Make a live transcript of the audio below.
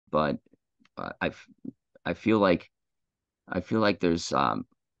but I feel like there's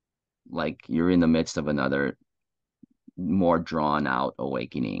like you're in the midst of another more drawn out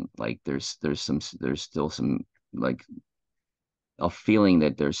awakening. Like there's still some like a feeling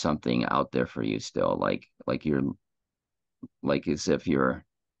that there's something out there for you still. Like you're like as if you're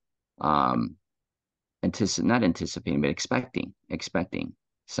um not anticipating but expecting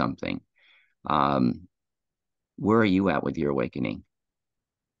something. Um, where are you at with your awakening?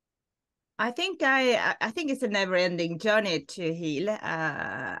 I think it's a never-ending journey to heal.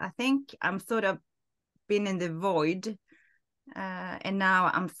 I think I'm sort of been in the void, and now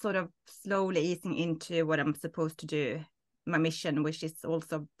I'm sort of slowly easing into what I'm supposed to do, my mission, which is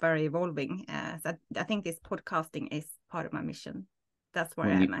also very evolving. So I think this podcasting is part of my mission. That's where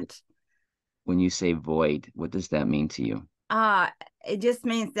When I'm you at. when you say void, what does that mean to you? It just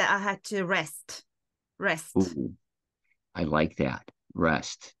means that I had to rest. Ooh, I like that.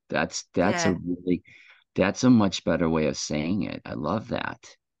 Rest. Yeah, That's a much better way of saying it. I love that.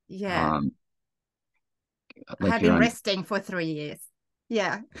 yeah. Um, I like have you're been on, resting for 3 years.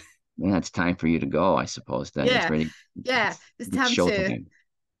 Yeah, yeah, it's time for you to go, I suppose. Then it's yeah, ready. yeah. It's, It's it's time to, showtime.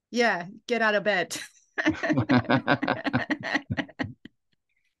 yeah, get out of bed.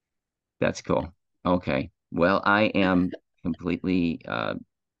 That's cool. Okay. Well, I am completely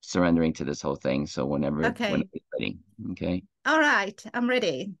surrendering to this whole thing. So when Okay. it's ready. Okay. All right. I'm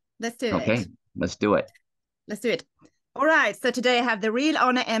ready. Let's do Okay. it. Let's do it. Let's do it. All right. So today I have the real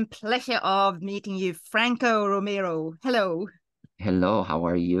honor and pleasure of meeting you, Franco Romero. Hello. Hello, how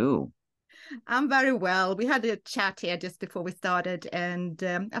are you? I'm very well. We had a chat here just before we started, and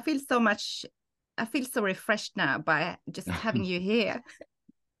I feel so refreshed now by just having you here.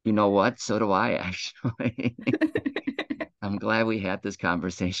 You know what? So do I actually. I'm glad we had this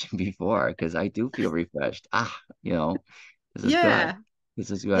conversation before because I do feel refreshed. This is good. Yeah.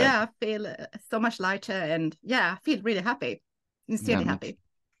 This is good. Yeah. I feel so much lighter, and yeah, I feel really happy, Yeah, sincerely me too. happy.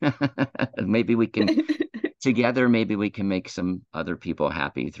 Maybe we can together, maybe we can make some other people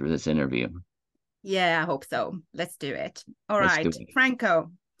happy through this interview. Yeah, I hope so. Let's do it. All Let's do right, it.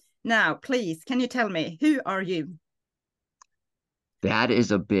 Franco. Now, please, can you tell me who are you? That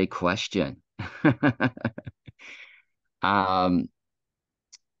is a big question. Um,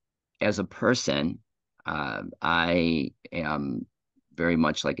 as a person, I am very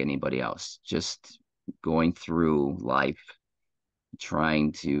much like anybody else, just going through life,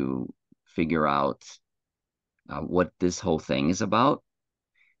 trying to figure out what this whole thing is about.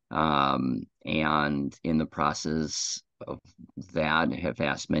 And in the process of that, have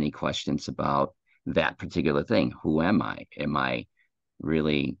asked many questions about that particular thing. Who am I? Am I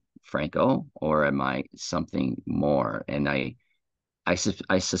really Franco, or am I something more? And I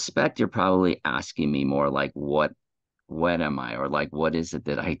suspect you're probably asking me more like what am I, or like what is it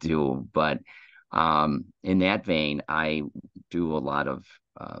that I do? But in that vein, I do a lot of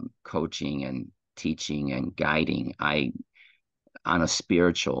coaching and teaching and guiding. I on a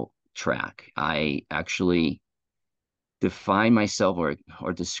spiritual track. I actually define myself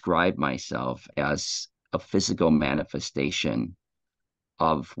or describe myself as a physical manifestation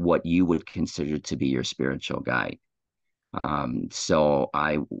of what you would consider to be your spiritual guide. So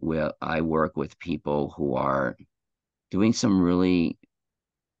I work with people who are doing some really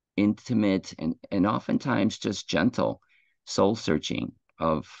intimate and oftentimes just gentle soul searching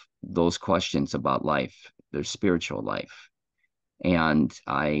of those questions about life, their spiritual life. And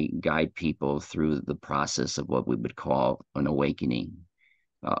I guide people through the process of what we would call an awakening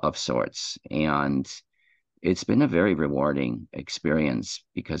of sorts. And it's been a very rewarding experience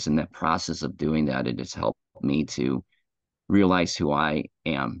because in that process of doing that, it has helped me to realize who I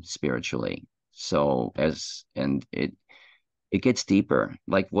am spiritually. So it gets deeper,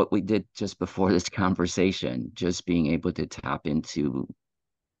 like what we did just before this conversation, just being able to tap into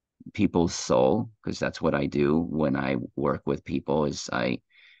people's soul, because that's what I do when I work with people is I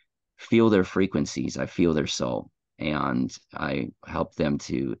feel their frequencies, I feel their soul, and I help them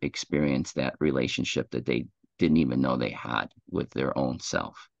to experience that relationship that they didn't even know they had with their own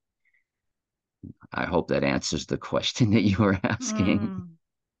self. I hope that answers the question that you were asking. Mm,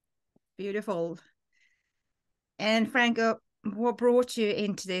 beautiful. And Franco, what brought you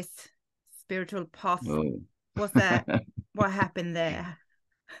into this spiritual path? Oh. Was that what happened there?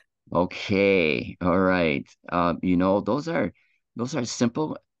 Okay. All right. Those are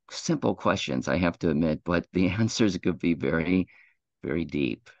simple questions, I have to admit, but the answers could be very, very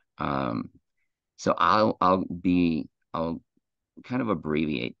deep. Um, so I'll kind of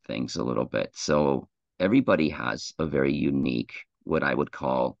abbreviate things a little bit. So everybody has a very unique, what I would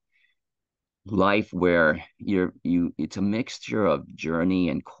call life where it's a mixture of journey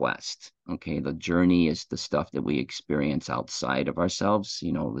and quest. Okay, the journey is the stuff that we experience outside of ourselves,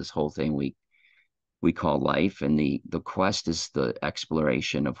 this whole thing we call life, and the quest is the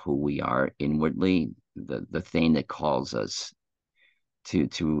exploration of who we are inwardly, the thing that calls us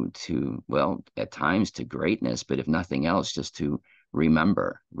to well, at times to greatness, but if nothing else, just to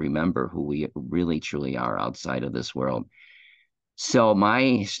remember who we really truly are outside of this world. So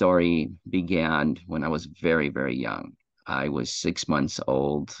my story began when I was very, very young. I was 6 months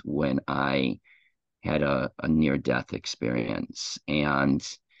old when I had a near-death experience. And,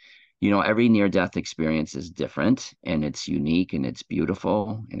 every near-death experience is different, and it's unique, and it's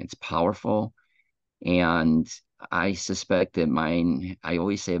beautiful, and it's powerful. And I suspect that I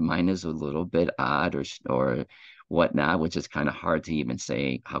always say mine is a little bit odd or whatnot, which is kind of hard to even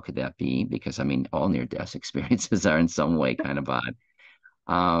say, how could that be? Because I mean, all near-death experiences are in some way kind of odd.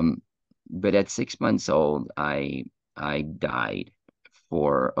 Um, but at 6 months old, I died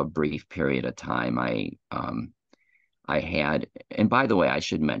for a brief period of time. I had, and by the way, I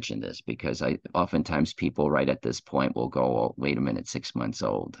should mention this because oftentimes people right at this point will go, "Oh, wait a minute, 6 months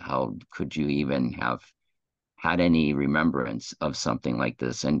old. How could you even have had any remembrance of something like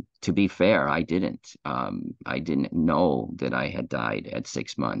this?" And to be fair, I didn't. I didn't know that I had died at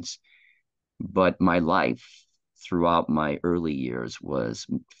 6 months. But my life throughout my early years was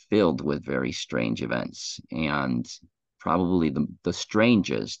filled with very strange events. And probably the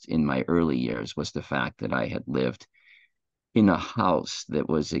strangest in my early years was the fact that I had lived in a house that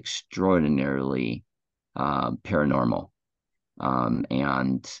was extraordinarily paranormal.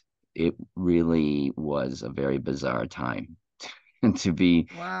 And it really was a very bizarre time. And to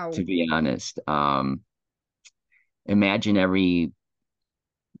Wow. be honest, imagine every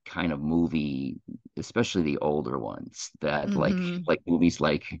kind of movie, especially the older ones that Mm-hmm. like movies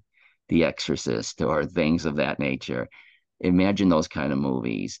like The Exorcist or things of that nature. Imagine those kind of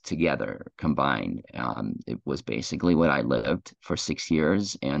movies together, combined. It was basically what I lived for 6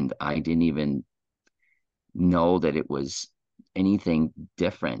 years, and I didn't even know that it was anything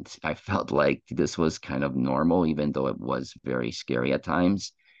different. I felt like this was kind of normal, even though it was very scary at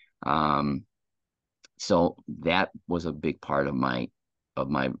times. Um, so that was a big part of my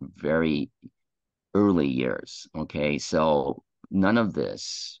very early years. Okay, so none of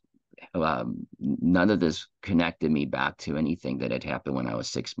this connected me back to anything that had happened when I was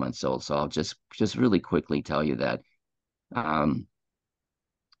 6 months old. So I'll just really quickly tell you that um,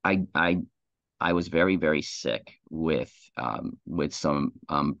 I I I was very, very sick with some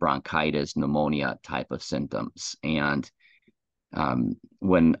bronchitis, pneumonia type of symptoms. And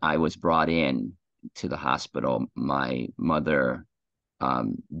when I was brought in to the hospital, my mother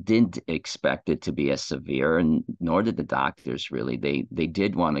didn't expect it to be as severe, and nor did the doctors really. They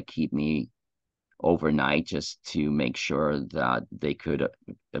did want to keep me overnight just to make sure that they could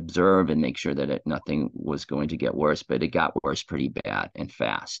observe and make sure that nothing was going to get worse, but it got worse pretty bad and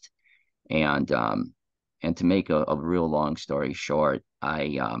fast. And to make a real long story short,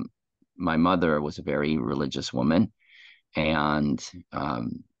 my mother was a very religious woman, and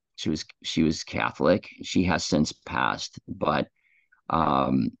she was Catholic. She has since passed,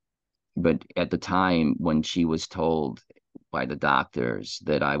 um, but at the time when she was told by the doctors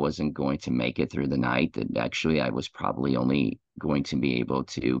that I wasn't going to make it through the night, that actually I was probably only going to be able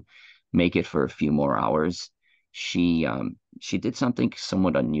to make it for a few more hours, she did something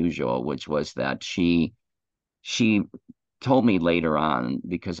somewhat unusual, which was that she told me later on,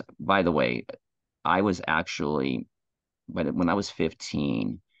 because by the way, I was actually, but when I was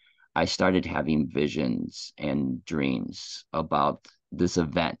 15, I started having visions and dreams about this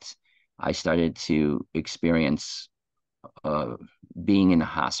event. I started to experience uh, being in a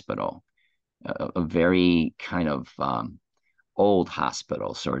hospital, a very kind of old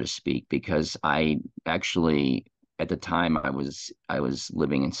hospital, so to speak, because I actually at the time I was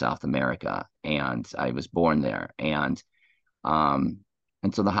living in South America and I was born there, um,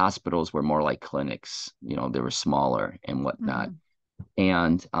 and so the hospitals were more like clinics, they were smaller and whatnot, Mm-hmm.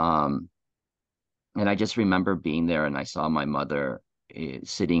 and and I just remember being there and I saw my mother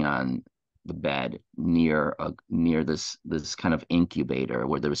sitting on the bed near this kind of incubator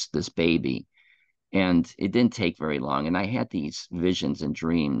where there was this baby. And it didn't take very long. And I had these visions and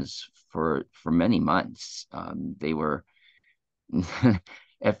dreams for many months. They were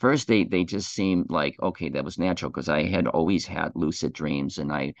at first they just seemed like, okay, that was natural because I had always had lucid dreams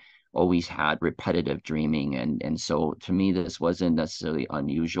and I always had repetitive dreaming. And so to me this wasn't necessarily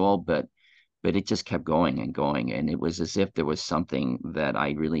unusual, but it just kept going and going, and it was as if there was something that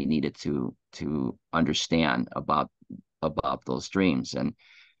I really needed to understand about those dreams.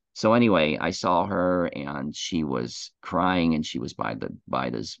 So anyway, I saw her and she was crying and she was by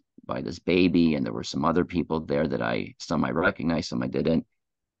this baby, and there were some other people there that some I recognized, some I didn't.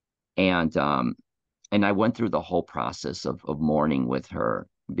 And and I went through the whole process of mourning with her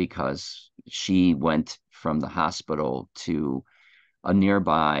because she went from the hospital to a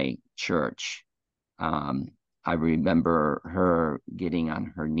nearby church. Um, I remember her getting on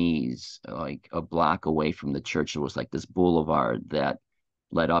her knees like a block away from the church. There was like this boulevard that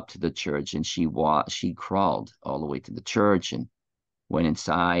led up to the church, and she crawled all the way to the church and went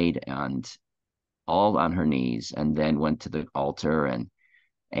inside and all on her knees, and then went to the altar and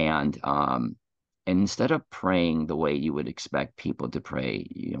and instead of praying the way you would expect people to pray,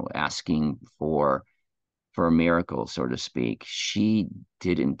 asking for a miracle, so to speak, she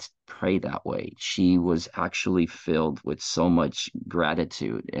didn't pray that way. She was actually filled with so much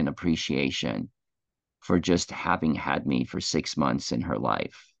gratitude and appreciation for just having had me for 6 months in her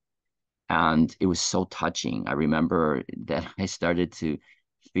life. And it was so touching. I remember that I started to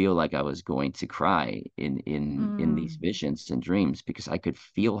feel like I was going to cry in these Mm. visions and dreams because I could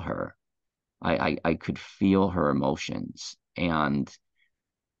feel her. I could feel her emotions, and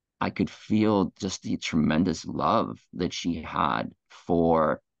I could feel just the tremendous love that she had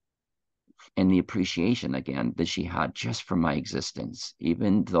for, and the appreciation again that she had just for my existence,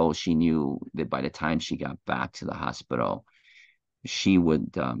 even though she knew that by the time she got back to the hospital, she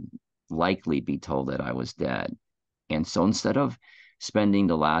would likely be told that I was dead. And so instead of spending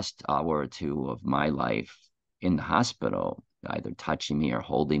the last hour or two of my life in the hospital, either touching me or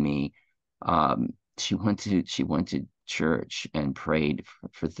holding me, she went to church and prayed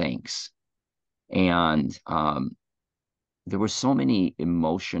for thanks. And there were so many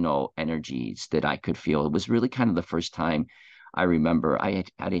emotional energies that I could feel. It was really kind of the first time I remember I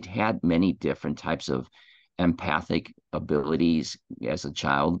had many different types of empathic abilities as a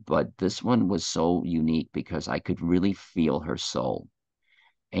child, but this one was so unique because I could really feel her soul.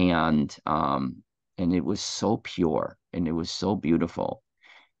 And and it was so pure and it was so beautiful.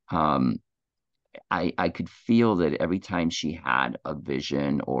 Um, I could feel that every time she had a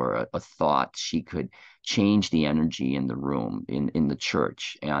vision or a thought, she could change the energy in the room in the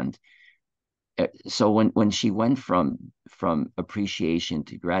church. And so when she went from appreciation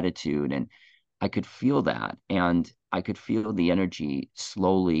to gratitude, and I could feel that, and I could feel the energy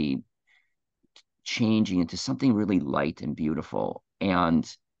slowly changing into something really light and beautiful. And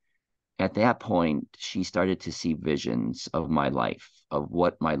at that point, she started to see visions of my life, of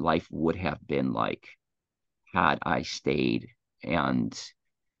what my life would have been like had I stayed, and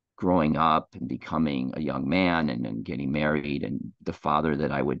growing up and becoming a young man and then getting married, and the father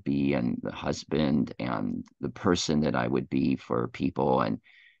that I would be and the husband and the person that I would be for people. And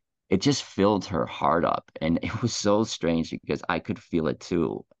it just filled her heart up. And it was so strange because I could feel it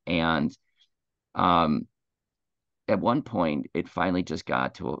too. And um, at one point, it finally just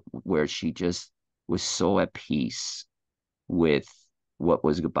got to where she just was so at peace with what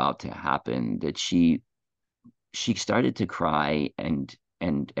was about to happen that she started to cry, and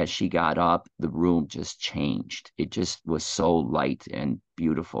as she got up, the room just changed. It just was so light and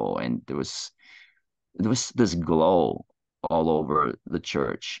beautiful, and there was this glow all over the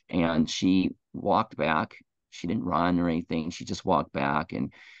church. And she walked back. She didn't run or anything. She just walked back,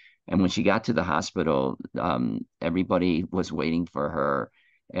 and when she got to the hospital, everybody was waiting for her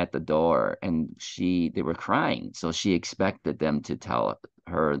at the door, and they were crying. So she expected them to tell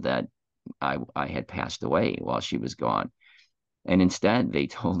her that I had passed away while she was gone. And instead, they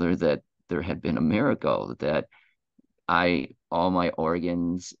told her that there had been a miracle, that all my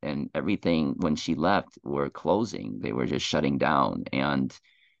organs and everything when she left were closing. They were just shutting down, and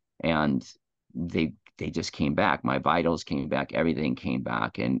they just came back. My vitals came back, everything came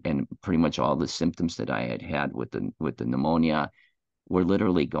back, and pretty much all the symptoms that I had had with the pneumonia were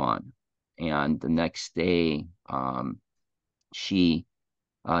literally gone. And the next day, she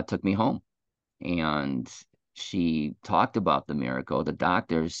took me home, and she talked about the miracle. The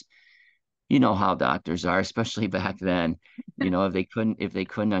doctors, you know how doctors are, especially back then, if they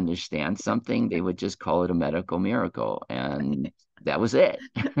couldn't understand something, they would just call it a medical miracle, and that was it.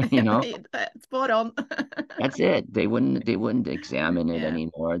 you know Spot on. that's it. They wouldn't examine it Yeah.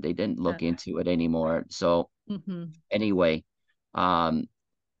 anymore. They didn't look into it anymore. So Mm-hmm. anyway, um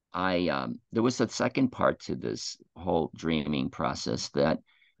I there was a second part to this whole dreaming process that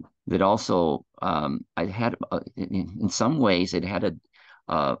also, I had, in some ways it had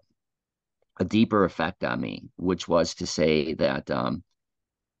uh, a deeper effect on me, which was to say that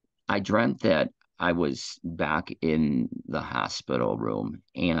I dreamt that I was back in the hospital room,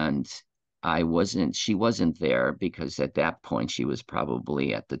 and she wasn't there because at that point she was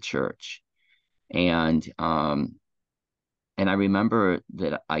probably at the church. And and I remember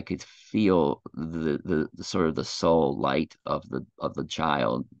that I could feel the sort of the soul light of the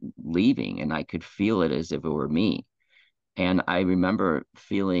child leaving, and I could feel it as if it were me. And I remember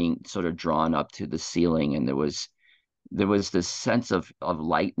feeling sort of drawn up to the ceiling, and there was this sense of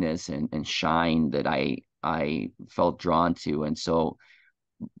lightness and shine that I felt drawn to. And so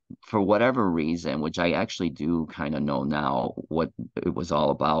for whatever reason, which I actually do kind of know now what it was all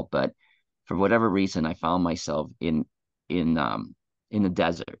about, but for whatever reason, I found myself in in the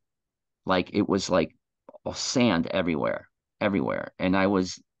desert. Like it was like sand everywhere, everywhere. And I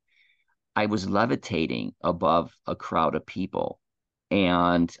was levitating above a crowd of people.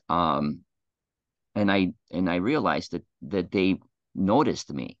 And and I realized that they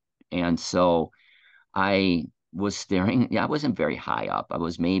noticed me. And so I was staring. Yeah, I wasn't very high up. I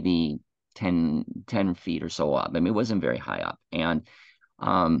was maybe 10 feet or so up. I mean, it wasn't very high up. And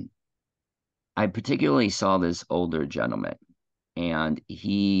um, I particularly saw this older gentleman, and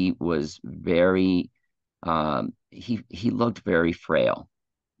he was very, he looked very frail,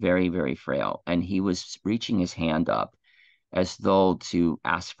 very, very frail. And he was reaching his hand up as though to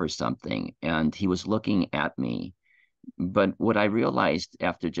ask for something. And he was looking at me. But what I realized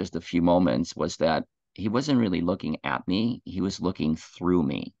after just a few moments was that he wasn't really looking at me, he was looking through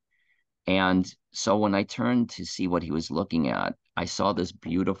me. And so when I turned to see what he was looking at, I saw this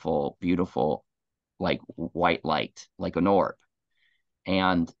beautiful, beautiful, like white light, like an orb.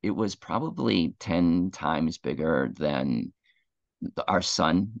 And it was probably 10 times bigger than our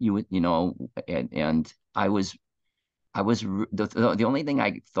sun, you know, and the only thing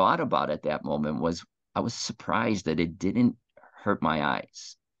I thought about at that moment was I was surprised that it didn't hurt my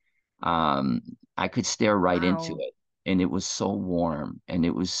eyes. I could stare right into Wow. it, and it was so warm, and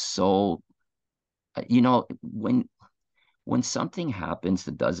it was so, you know, when something happens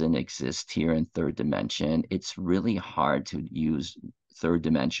that doesn't exist here in third dimension, it's really hard to use third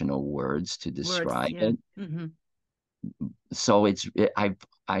dimensional words to Words, describe yeah. it. Hmm. So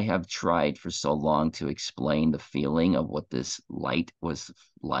I have tried for so long to explain the feeling of what this light was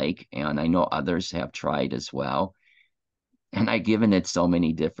like, and I know others have tried as well. And I've given it so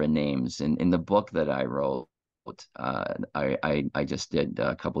many different names. And in the book that I wrote, I just did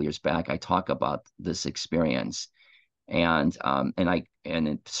a couple years back, I talk about this experience. And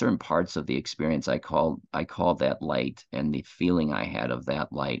in certain parts of the experience, I called that light, and the feeling I had of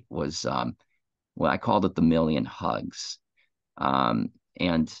that light was well, I called it the million hugs. Um,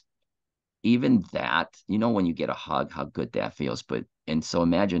 and even that, you know, when you get a hug, how good that feels. But and so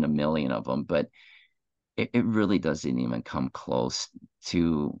imagine a million of them, but it really doesn't even come close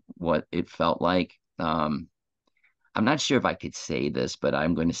to what it felt like. I'm not sure if I could say this, but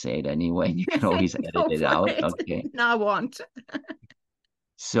I'm going to say it anyway. You can always edit Go it for out. it. Okay. No, I won't.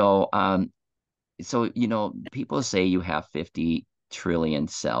 So, you know, people say you have 50 trillion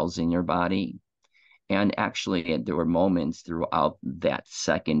cells in your body. And actually, there were moments throughout that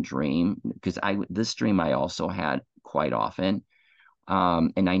second dream, because this dream I also had quite often.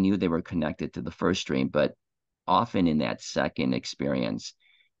 And I knew they were connected to the first dream, but often in that second experience,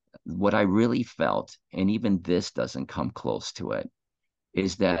 what I really felt, and even this doesn't come close to it,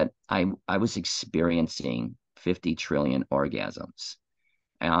 is that I was experiencing 50 trillion orgasms.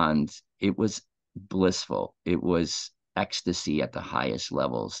 And it was blissful. It was ecstasy at the highest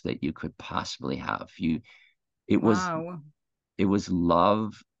levels that you could possibly have. It was Wow. it was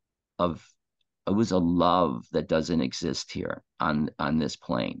love of it was a love that doesn't exist here on this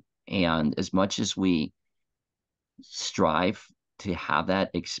plane. And as much as we strive to have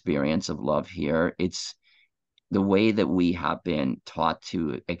that experience of love here, it's the way that we have been taught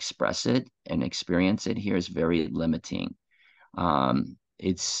to express it and experience it here is very limiting.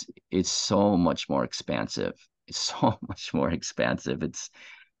 It's so much more expansive. It's so much more expansive. It's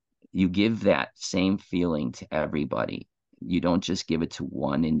you give that same feeling to everybody. You don't just give it to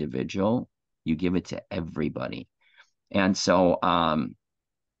one individual, you give it to everybody. And so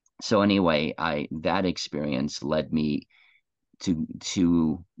anyway, I that experience led me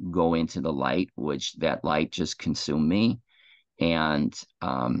to go into the light, which that light just consumed me. And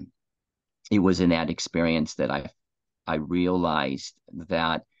it was in that experience that I realized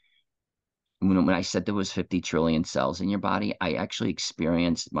that when I said there was 50 trillion cells in your body, I actually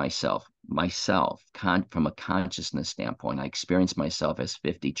experienced from a consciousness standpoint. I experienced myself as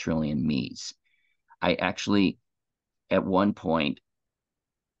 50 trillion me's. I actually, at one point,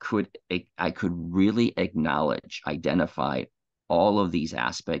 I could really acknowledge, identify all of these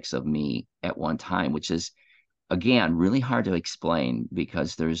aspects of me at one time, which is again, really hard to explain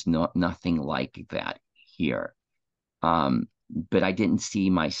because there's nothing like that here. But I didn't see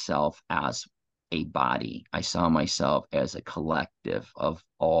myself as a body. I saw myself as a collective of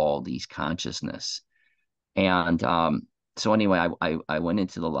all these consciousness. And so anyway, I went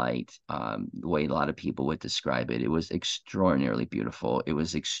into the light, the way a lot of people would describe it. It was extraordinarily beautiful. It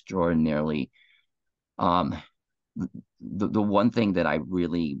was extraordinarily um, the one thing that I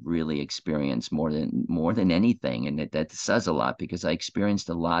really, really experienced more than anything, and that says a lot because I experienced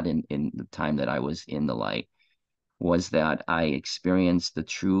a lot in the time that I was in the light, was that I experienced the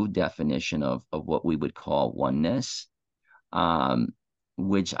true definition of what we would call oneness, um,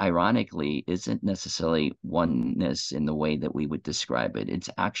 which ironically isn't necessarily oneness in the way that we would describe it. It's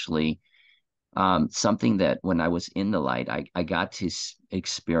actually something that when I was in the light, I got to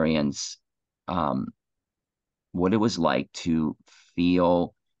experience um, what it was like to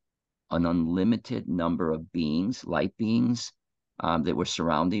feel an unlimited number of beings, light beings, that were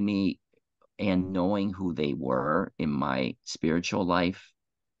surrounding me, and knowing who they were in my spiritual life,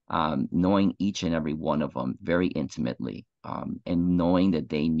 knowing each and every one of them very intimately, and knowing that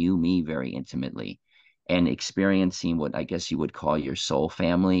they knew me very intimately, and experiencing what I guess you would call your soul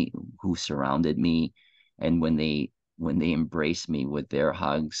family who surrounded me. And when they embraced me with their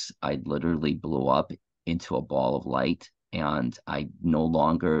hugs, I literally blew up into a ball of light. And I no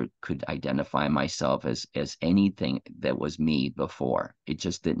longer could identify myself as anything that was me before. It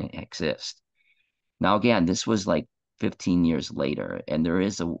just didn't exist. Now, again, this was like 15 years later, and there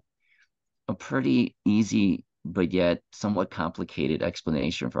is a pretty easy but yet somewhat complicated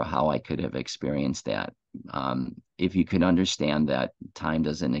explanation for how I could have experienced that. If you can understand that time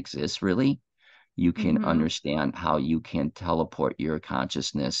doesn't exist really, you can Mm-hmm. understand how you can teleport your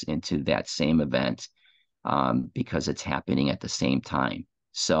consciousness into that same event, because it's happening at the same time.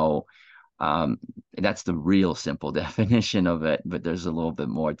 So um, that's the real simple definition of it, but there's a little bit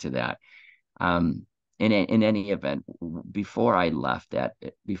more to that. Um, in any event, before I left,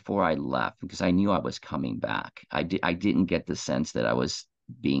 because I knew I was coming back, I didn't get the sense that I was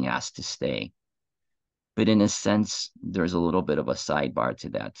being asked to stay. But in a sense, there's a little bit of a sidebar to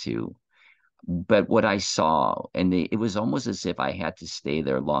that too. But what I saw, and it was almost as if I had to stay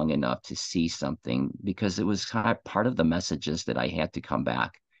there long enough to see something, because it was kind of part of the messages that I had to come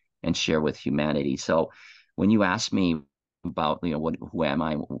back and share with humanity. So when you ask me about, who am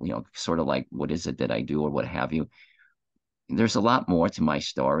I, sort of like, what is it that I do or what have you, there's a lot more to my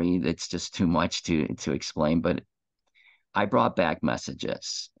story that's just too much to explain. But I brought back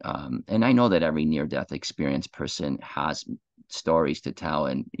messages. And I know that every near-death experience person has stories to tell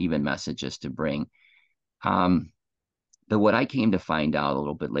and even messages to bring. Um, but what I came to find out a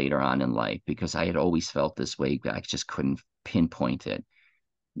little bit later on in life, because I had always felt this way, but I just couldn't pinpoint it.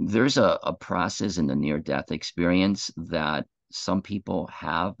 There's a process in the near-death experience that some people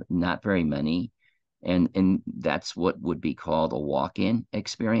have, not very many, and that's what would be called a walk-in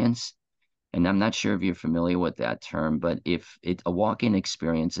experience. And I'm not sure if you're familiar with that term, but if it a walk-in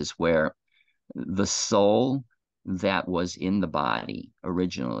experience is where the soul that was in the body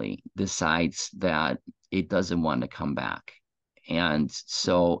originally decides that it doesn't want to come back. And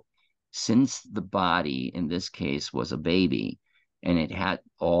so, since the body in this case was a baby and it had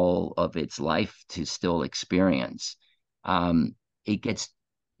all of its life to still experience, um, it gets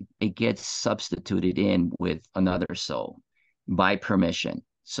it gets substituted in with another soul by permission.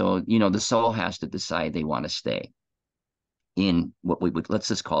 So, the soul has to decide they want to stay in what we would, let's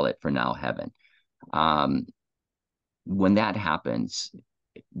just call it for now, heaven. Um, when that happens,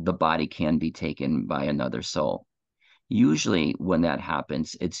 the body can be taken by another soul. Usually, when that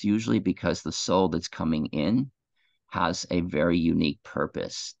happens, it's usually because the soul that's coming in has a very unique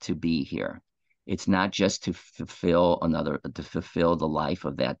purpose to be here. It's not just to fulfill the life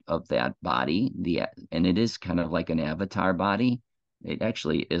of that body. And it is kind of like an avatar body. It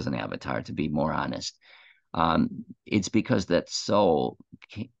actually is an avatar, to be more honest. It's because that soul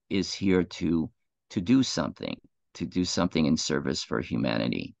is here to do something, to do something in service for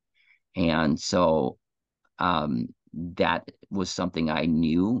humanity. And so that was something I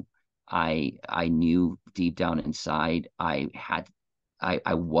knew. I knew deep down inside I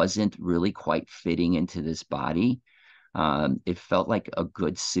wasn't really quite fitting into this body. It felt like a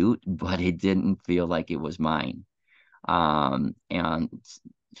good suit, but it didn't feel like it was mine. And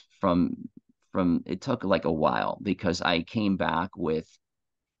from from it took like a while because I came back with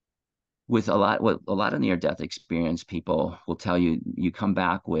a lot of near death experience. People will tell you you come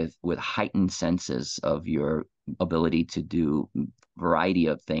back with heightened senses of your ability to do variety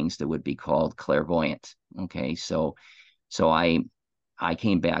of things that would be called clairvoyant. Okay, so I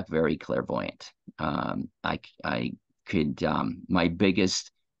came back very clairvoyant. I could, my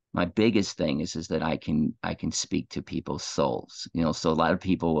biggest thing is that I can speak to people's souls. So a lot of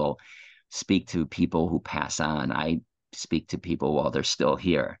people will speak to people who pass on. I speak to people while they're still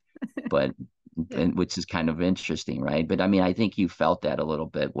here, but Yeah. which is kind of interesting, right? But I mean, I think you felt that a little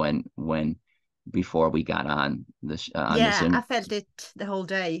bit when before we got on this Yeah, in I felt it the whole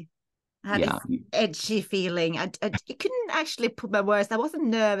day. I had this yeah. edgy feeling. I couldn't actually put my words. I wasn't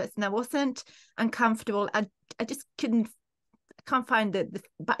nervous and I wasn't uncomfortable. I just couldn't. I can't find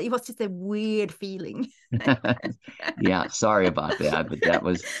but it was just a weird feeling. Yeah, sorry about that, but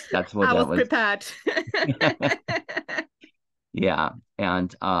that's what I that was was. prepared. Yeah,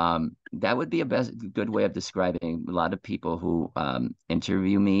 and that would be a good way of describing. A lot of people who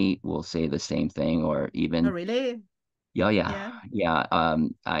interview me will say the same thing, or Oh, even really? yeah, yeah, Yeah. yeah.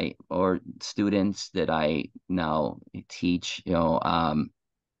 I or students that I now teach,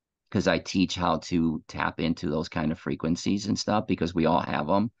 because I teach how to tap into those kind of frequencies and stuff because we all have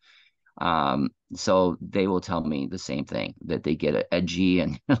them. So they will tell me the same thing that they get edgy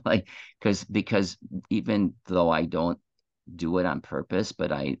and like because even though I don't do it on purpose,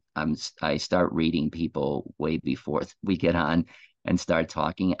 but I start reading people way before we get on and start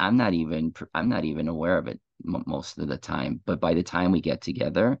talking. I'm not even aware of it most of the time. But by the time we get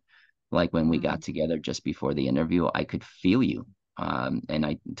together, like when we got Mm. together just before the interview, I could feel you. And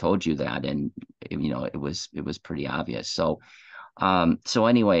I told you that, and it was pretty obvious. So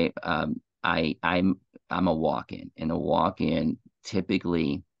anyway, I'm a walk-in, and a walk-in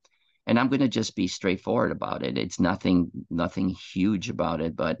typically, and I'm going to just be straightforward about it. It's nothing huge about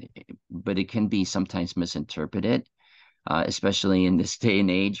it, but it can be sometimes misinterpreted, especially in this day and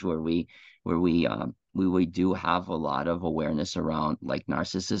age where we do have a lot of awareness around like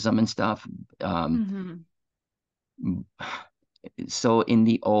narcissism and stuff. Um, Hmm. so in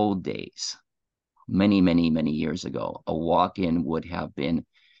the old days, many years ago, a walk-in would have been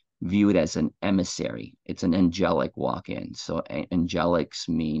viewed as an emissary. It's an angelic walk-in. So angelics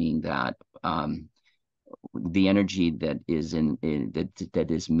meaning that the energy that is that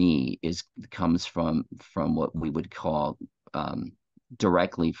is me is comes from what we would call um,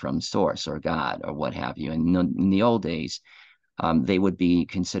 directly from source or God or what have you. And in the old days, they would be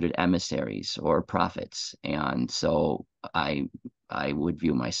considered emissaries or prophets, and so I would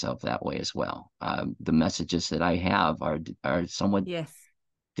view myself that way as well. The messages that I have are somewhat Yes.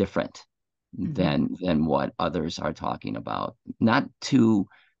 different Hmm. than what others are talking about. Not too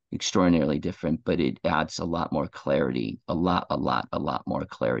extraordinarily different, but it adds a lot more clarity, a lot more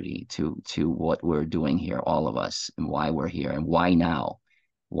clarity to what we're doing here, all of us, and why we're here, and why now.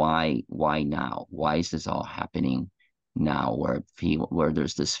 Why now? Why is this all happening now? Where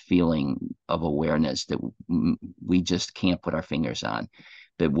there's this feeling of awareness that we just can't put our fingers on.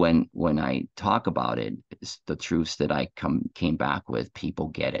 But when I talk about it, it's the truths that I came back with, people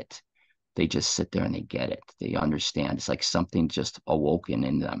get it. They just sit there and they get it. They understand. It's like something just awoken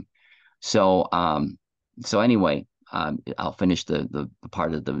in them. So so anyway, I'll finish the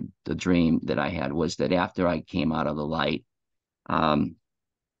part of the dream that I had was that after I came out of the light, um,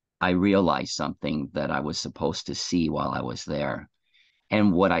 I realized something that I was supposed to see while I was there.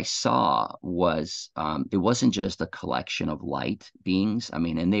 And what I saw was it wasn't just a collection of light beings. I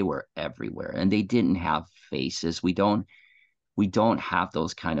mean, and they were everywhere, and they didn't have faces. We don't have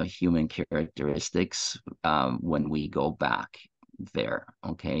those kind of human characteristics when we go back there.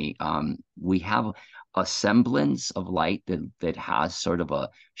 Okay, we have a semblance of light that has sort of a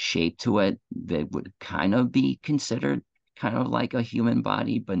shape to it that would kind of be considered kind of like a human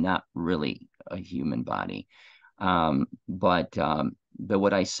body, but not really a human body. But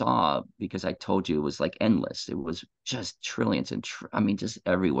what I saw, because I told you it was like endless, it was just trillions and I mean, just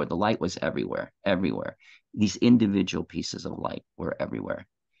everywhere. The light was everywhere, everywhere. These individual pieces of light were everywhere.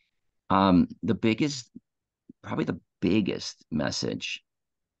 The biggest, probably the biggest message,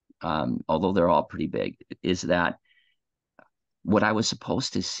 although they're all pretty big, is that what I was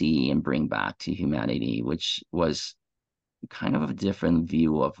supposed to see and bring back to humanity, which was kind of a different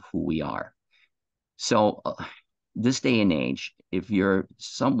view of who we are. So, this day and age, if you're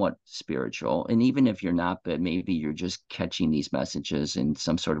somewhat spiritual, and even if you're not, but maybe you're just catching these messages in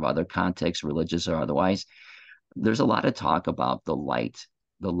some sort of other context, religious or otherwise, there's a lot of talk about the light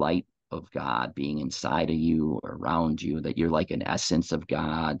of God being inside of you or around you, that you're like an essence of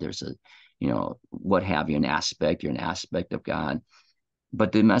God. There's what have you, you're an aspect of God.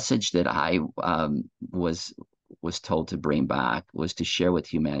 But the message that I was told to bring back was to share with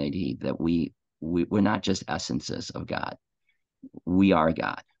humanity that we're not just essences of God. We are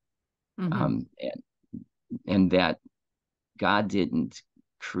God. Hmm. Um, and, and that God didn't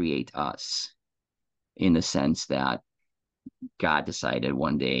create us. in the sense that God decided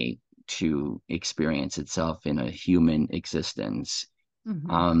one day to experience itself in a human existence.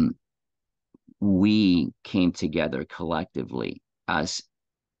 We came together collectively as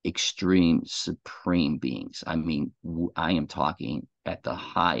extreme supreme beings. I mean, I am talking at the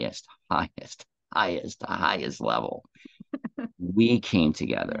highest level. We came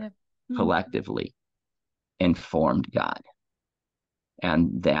together collectively and formed God.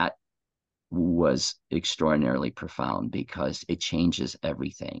 And that was extraordinarily profound because it changes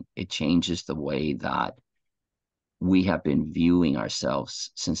everything. It changes the way that we have been viewing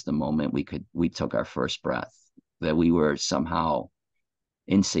ourselves since the moment we took our first breath, that we were somehow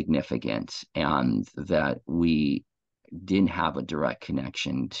insignificant and that we didn't have a direct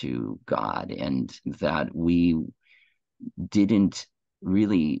connection to God, and that we didn't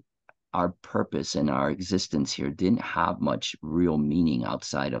really, our purpose and our existence here didn't have much real meaning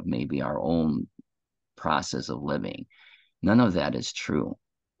outside of maybe our own process of living. None of that is true.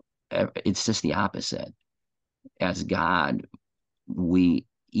 It's just the opposite. As God, we,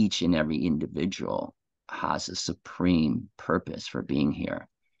 each and every individual has a supreme purpose for being here.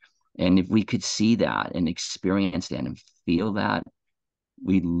 And if we could see that and experience that and feel that,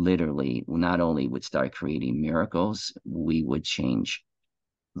 we literally not only would start creating miracles, we would change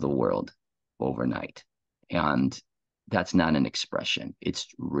the world overnight. And that's not an expression, it's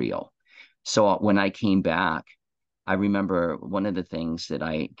real. So when I came back, I remember one of the things that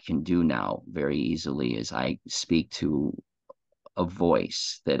I can do now very easily is I speak to a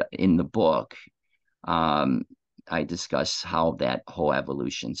voice that in the book, I discuss how that whole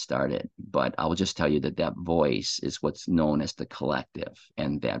evolution started, but I will just tell you that that voice is what's known as the collective.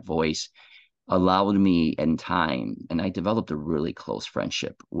 And that voice allowed me in time, and I developed a really close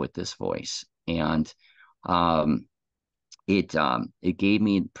friendship with this voice. And it gave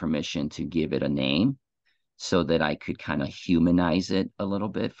me permission to give it a name so that I could kind of humanize it a little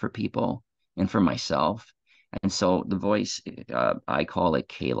bit for people and for myself. And so the voice, I call it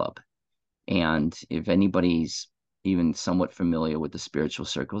Caleb. And if anybody's even somewhat familiar with the spiritual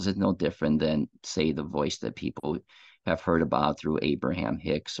circles, it's no different than, say, the voice that people have heard about through Abraham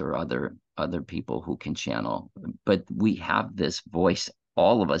Hicks or other people who can channel. But we have this voice.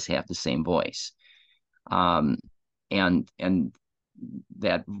 All of us have the same voice. And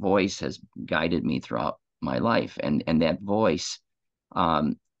that voice has guided me throughout my life. And that voice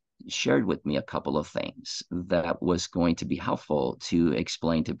shared with me a couple of things that was going to be helpful to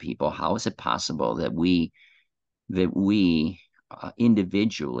explain to people how is it possible that we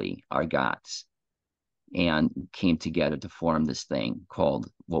individually are gods and came together to form this thing called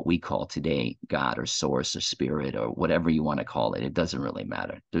what we call today God or source or spirit or whatever you want to call it. It doesn't really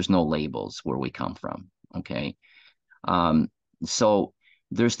matter. There's no labels where we come from. Okay. So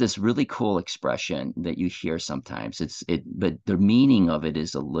there's this really cool expression that you hear sometimes. But the meaning of it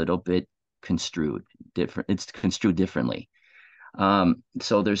is a little bit construed different. It's construed differently.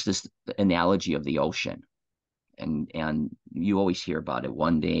 So there's this analogy of the ocean, and you always hear about it.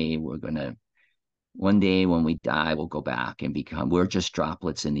 One day when we die, we'll go back and we're just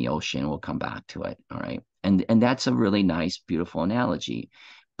droplets in the ocean. We'll come back to it. All right. And that's a really nice, beautiful analogy,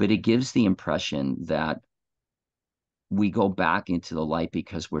 but it gives the impression that we go back into the light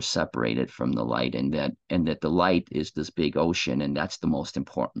because we're separated from the light, and that the light is this big ocean, and that's the most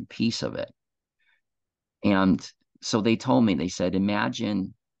important piece of it. And so they told me, they said,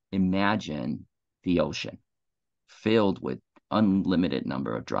 imagine the ocean filled with unlimited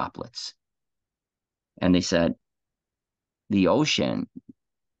number of droplets. And they said, the ocean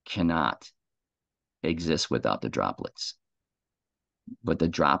cannot exist without the droplets, but the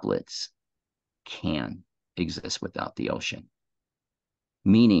droplets can exist without the ocean,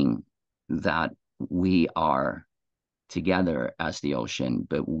 meaning that we are together as the ocean,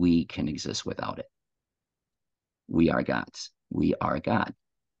 but we can exist without it. We are gods. We are God.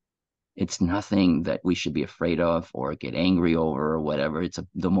 It's nothing that we should be afraid of or get angry over or whatever. It's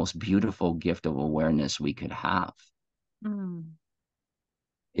the most beautiful gift of awareness we could have,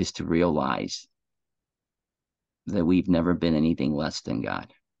 is to realize that we've never been anything less than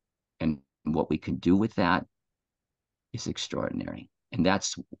God. And what we can do with that is extraordinary. And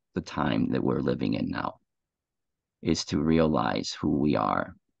that's the time that we're living in now, is to realize who we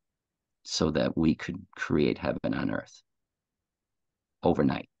are so that we could create heaven on earth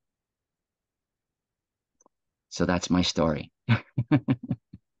overnight. So that's my story.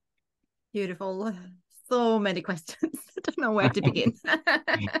 Beautiful. So many questions. I don't know where to begin.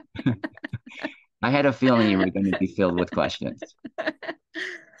 I had a feeling you were going to be filled with questions.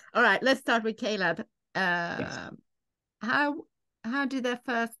 All right, let's start with Caleb. Yes. How how did the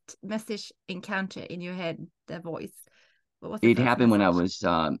first message encounter in your head, the voice? What was the It first happened when I message? was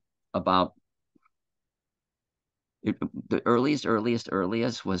about the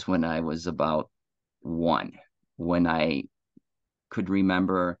earliest was when I was about one, when I could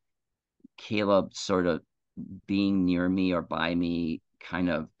remember Caleb sort of being near me or by me, kind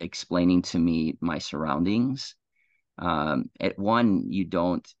of explaining to me my surroundings. At one, you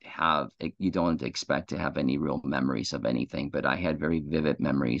don't expect to have any real memories of anything, but I had very vivid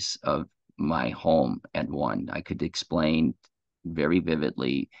memories of my home at one. I could explain very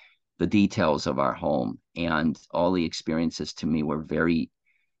vividly the details of our home, and all the experiences to me were very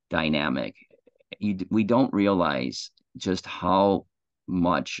dynamic. We don't realize just how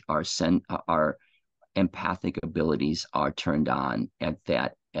much our empathic abilities are turned on at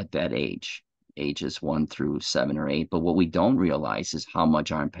that age, ages 1 through 7 or 8. But what we don't realize is how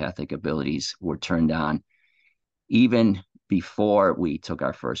much our empathic abilities were turned on even before we took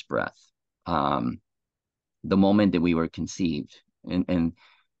our first breath. The moment that we were conceived, and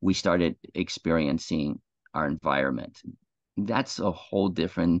we started experiencing our environment. That's a whole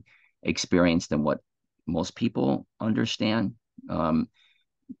different experience than what most people understand.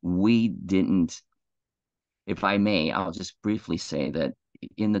 We didn't, if I may, I'll just briefly say that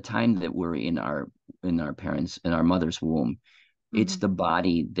in the time that we're in our mother's womb, it's Mm-hmm. the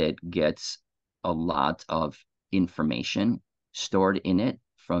body that gets a lot of information stored in it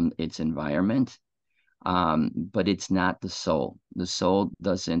from its environment. But it's not the soul. The soul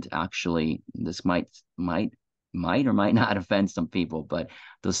doesn't actually, this might or might not offend some people, but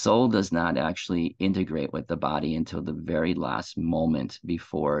the soul does not actually integrate with the body until the very last moment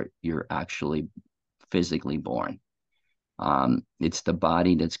before you're actually physically born. It's the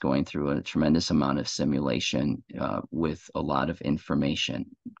body that's going through a tremendous amount of simulation with a lot of information,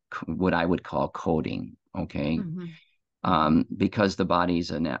 what I would call coding. Okay. Mm-hmm. Mm-hmm. Because the body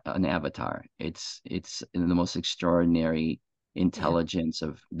is an avatar. It's the most extraordinary Yeah. intelligence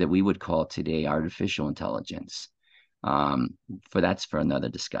of that we would call today artificial intelligence. Um, that's for another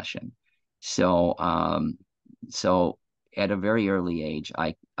discussion. So so at a very early age,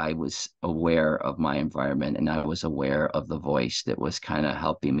 I was aware of my environment, and I was aware of the voice that was kind of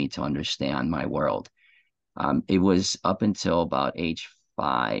helping me to understand my world. It was up until about age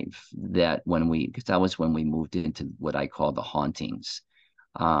 5 because that was when we moved into what I call the hauntings.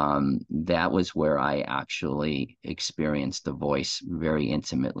 That was where I actually experienced the voice very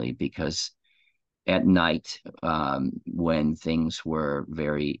intimately, because at night, when things were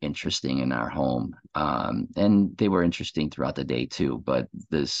very interesting in our home, and they were interesting throughout the day too, but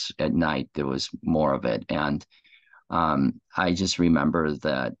this at night there was more of it. And I just remember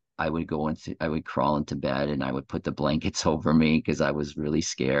that I would crawl into bed and I would put the blankets over me because I was really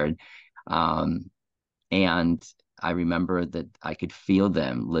scared. Um, and I remember that I could feel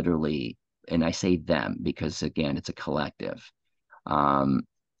them literally, and I say them because again, it's a collective. Um,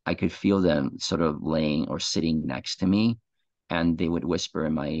 I could feel them sort of laying or sitting next to me, and they would whisper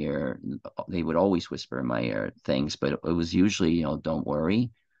in my ear. They would always whisper in my ear things, but it was usually, don't worry.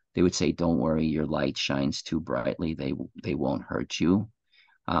 They would say, "Don't worry, your light shines too brightly. They won't hurt you."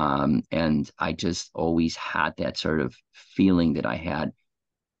 And I just always had that sort of feeling that I had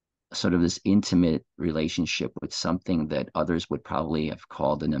sort of this intimate relationship with something that others would probably have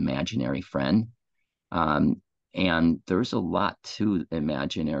called an imaginary friend. Um, and there's a lot to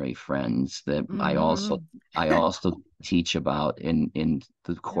imaginary friends that Mm-hmm. I also teach about in Yeah.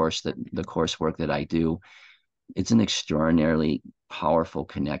 the coursework that I do. It's an extraordinarily powerful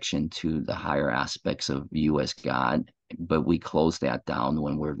connection to the higher aspects of you as God, but we close that down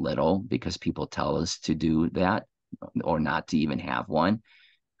when we're little because people tell us to do that or not to even have one.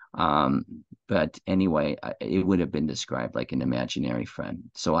 Um, but anyway, it would have been described like an imaginary friend.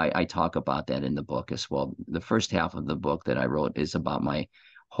 So I talk about that in the book as well. The first half of the book that I wrote is about my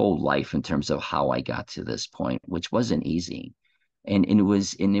whole life in terms of how I got to this point, which wasn't easy. And it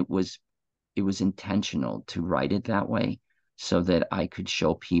was intentional to write it that way so that I could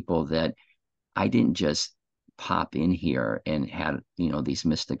show people that I didn't just pop in here and had, these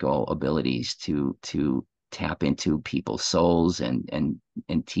mystical abilities to tap into people's souls and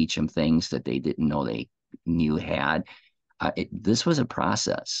teach them things that they didn't know they knew had. This was a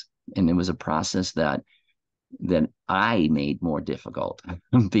process, and it was a process that I made more difficult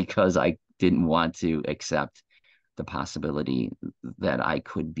because I didn't want to accept the possibility that I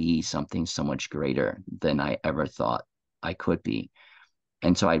could be something so much greater than I ever thought I could be.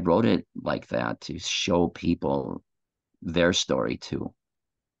 And so I wrote it like that to show people their story too,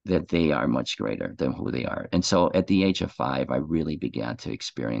 that they are much greater than who they are. And so at the age of 5, I really began to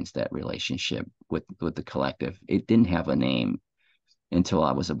experience that relationship with the collective. It didn't have a name. until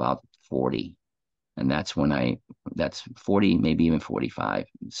I was about 40. And that's 40, maybe even 45,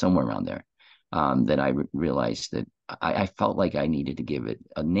 somewhere around there, that I realized that I felt like I needed to give it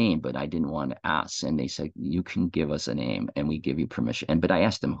a name, but I didn't want to ask. And they said, you can give us a name and we give you permission. But I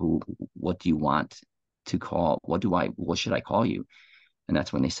asked them, what do you want to call? What should I call you? And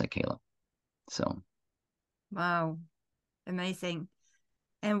that's when they said Caleb. So. Wow, amazing.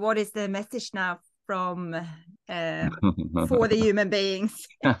 And what is the message now from for the human beings?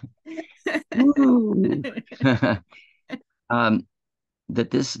 That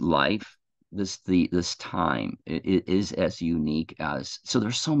this life, this time, it is as unique as. So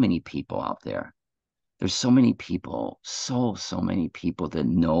there's so many people out there. There's so many people, so many people that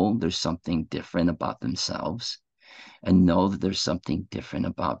know there's something different about themselves and know that there's something different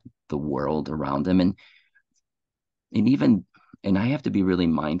about the world around them. And I have to be really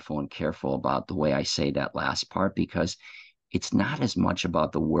mindful and careful about the way I say that last part, because it's not as much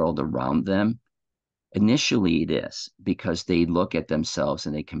about the world around them. Initially, it is, because they look at themselves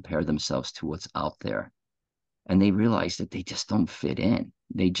and they compare themselves to what's out there. And they realize that they just don't fit in.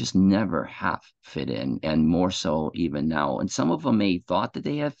 They just never have fit in, and more so even now. And some of them may thought that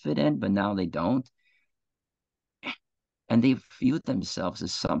they have fit in, but now they don't. And they view themselves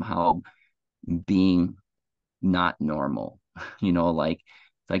as somehow being not normal, like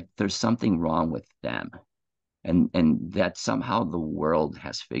there's something wrong with them. And that somehow the world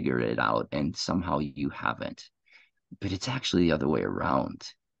has figured it out and somehow you haven't. But it's actually the other way around.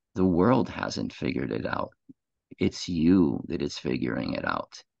 The world hasn't figured it out. It's you that is figuring it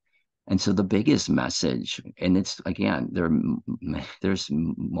out. And so the biggest message, and it's again, there's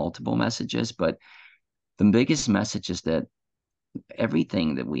multiple messages, but the biggest message is that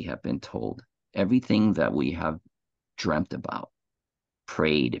everything that we have been told, everything that we have dreamt about,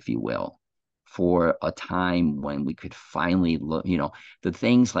 prayed, if you will, for a time when we could finally look, the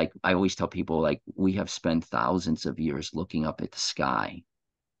things like I always tell people, like we have spent thousands of years looking up at the sky,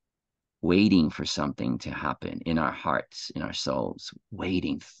 waiting for something to happen in our hearts, in our souls,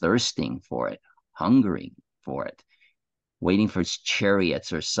 waiting, thirsting for it, hungering for it, waiting for its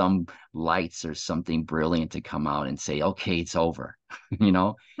chariots or some lights or something brilliant to come out and say, okay, it's over,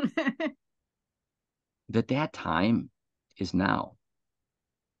 that time is now.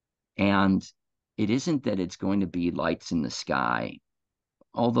 And it isn't that it's going to be lights in the sky,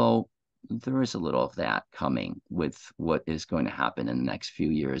 although there is a little of that coming with what is going to happen in the next few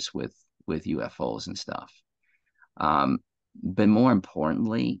years with UFOs and stuff. But more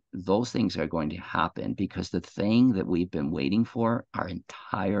importantly, those things are going to happen because the thing that we've been waiting for our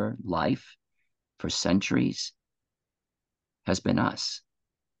entire life, for centuries, has been us.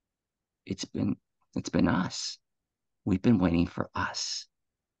 It's been us. We've been waiting for us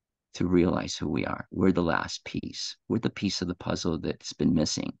to realize who we are. We're the last piece. We're the piece of the puzzle that's been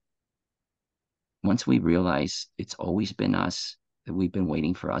missing. Once we realize it's always been us, that we've been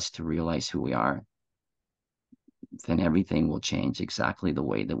waiting for us to realize who we are, then everything will change exactly the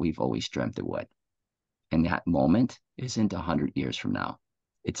way that we've always dreamt it would. And that moment isn't 100 years from now.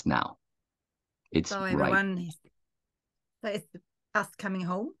 It's now. It's so right. So it's us coming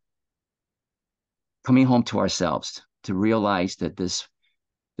home. Coming home to ourselves, to realize that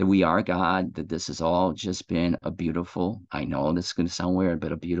we are God, that this has all just been a beautiful, I know this is going to sound weird,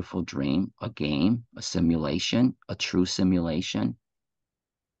 but a beautiful dream, a game, a simulation, a true simulation,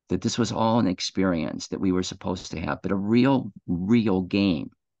 that this was all an experience that we were supposed to have, but a real game.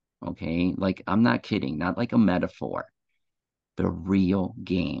 Okay. Like, I'm not kidding, not like a metaphor, but a real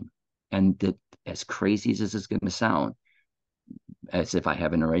game. And that, as crazy as this is going to sound, as if I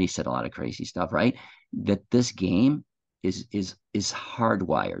haven't already said a lot of crazy stuff, right? That this game is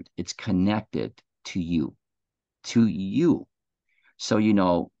hardwired. It's connected to you. So,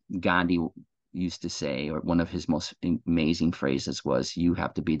 Gandhi used to say, or one of his most amazing phrases was, you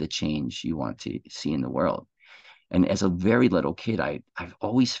have to be the change you want to see in the world. And as a very little kid, I've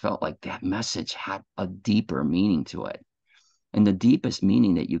always felt like that message had a deeper meaning to it. And the deepest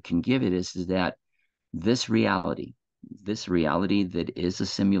meaning that you can give it is that this reality that is a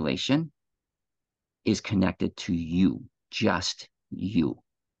simulation, is connected to you, just you.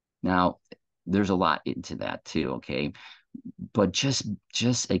 Now, there's a lot into that too, okay? But just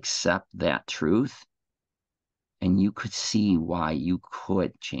accept that truth, and you could see why you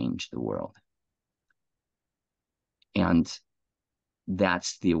could change the world. And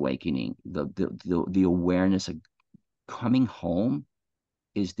that's the awakening. The awareness of coming home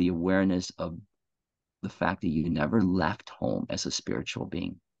is the awareness of the fact that you never left home as a spiritual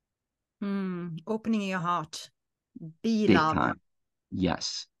being. Opening your heart. Be Big love. time.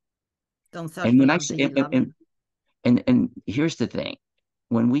 Yes. Don't search And for when I love, say, be love. And here's the thing.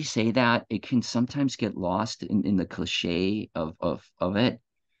 When we say that, it can sometimes get lost in the cliche of it.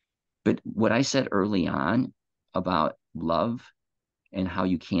 But what I said early on about love and how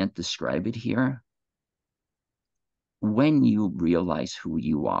you can't describe it here, when you realize who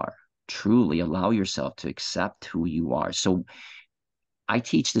you are, truly allow yourself to accept who you are. So I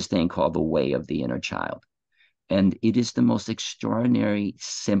teach this thing called the way of the inner child. And it is the most extraordinary,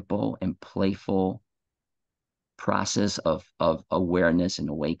 simple, and playful process of awareness and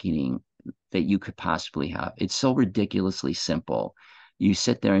awakening that you could possibly have. It's so ridiculously simple. You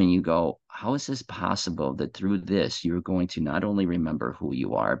sit there and you go, how is this possible that through this, you're going to not only remember who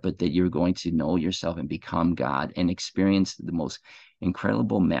you are, but that you're going to know yourself and become God and experience the most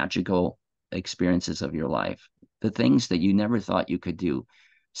incredible, magical experiences of your life, the things that you never thought you could do,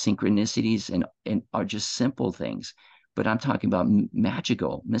 synchronicities and are just simple things. But I'm talking about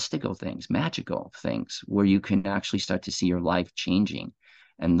magical, mystical things, magical things where you can actually start to see your life changing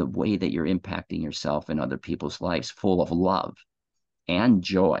and the way that you're impacting yourself and other people's lives full of love and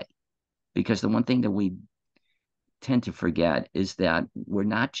joy. Because the one thing that we tend to forget is that we're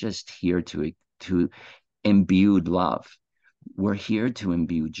not just here to imbue love. We're here to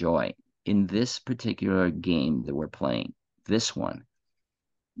imbue joy. In this particular game that we're playing, this one,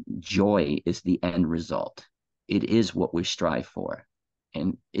 joy is the end result. It is what we strive for.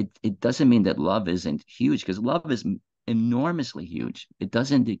 And it doesn't mean that love isn't huge, because love is enormously huge. It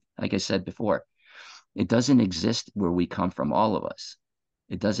doesn't, like I said before, it doesn't exist where we come from, all of us.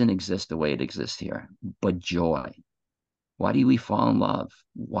 It doesn't exist the way it exists here. But joy. Why do we fall in love?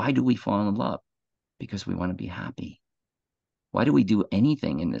 Why do we fall in love? Because we want to be happy. Why do we do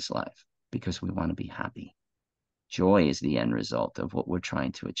anything in this life? Because we want to be happy. Joy is the end result of what we're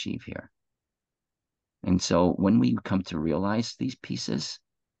trying to achieve here. And so when we come to realize these pieces,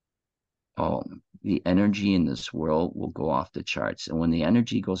 oh, the energy in this world will go off the charts. And when the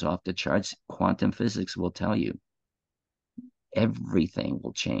energy goes off the charts, quantum physics will tell you everything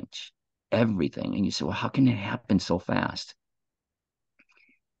will change. Everything. And you say, well, how can it happen so fast?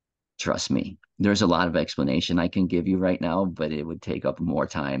 Trust me, there's a lot of explanation I can give you right now, but it would take up more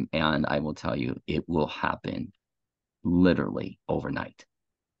time. And I will tell you, it will happen literally overnight.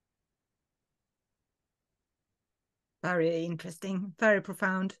 Very interesting, very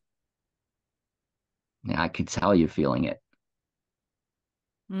profound. Now, I could tell you're feeling it.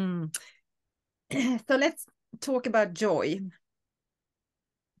 Mm. So let's talk about joy.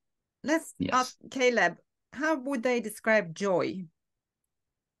 Let's ask Yes. Caleb, how would they describe joy?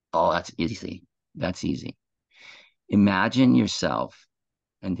 Oh, that's easy. That's easy. Imagine yourself,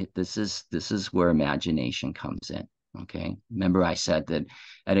 and this is where imagination comes in. Okay. Remember, I said that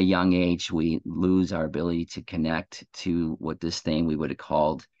at a young age we lose our ability to connect to what this thing we would have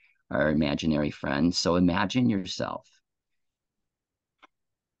called our imaginary friends. So imagine yourself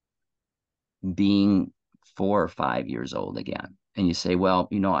being 4 or 5 years old again. And you say, well,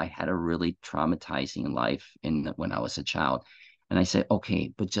 I had a really traumatizing life when I was a child. And I say,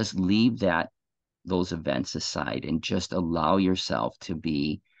 okay, but just leave those events aside and just allow yourself to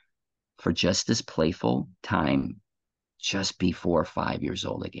be, for just this playful time, just be 4 or 5 years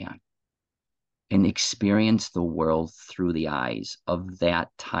old again and experience the world through the eyes of that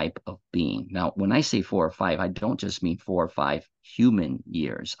type of being. Now, when I say 4 or 5, I don't just mean 4 or 5 human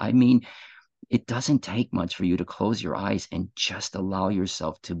years. I mean, it doesn't take much for you to close your eyes and just allow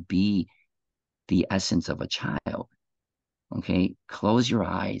yourself to be the essence of a child. Okay. Close your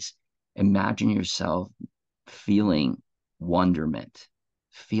eyes. Imagine yourself feeling wonderment,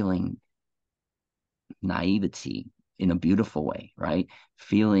 feeling naivety in a beautiful way, right?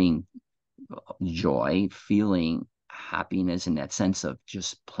 Feeling joy, feeling happiness in that sense of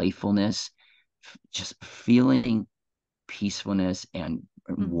just playfulness, just feeling peacefulness and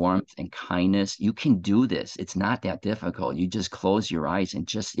warmth and kindness. You can do this. It's not that difficult. You just close your eyes and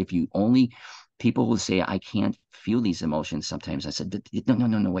just, if you only, people will say, I can't feel these emotions sometimes. I said, no, no,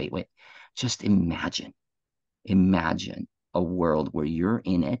 no, no, wait. Just imagine a world where you're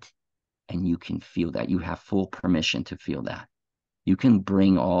in it and you can feel that. You have full permission to feel that. You can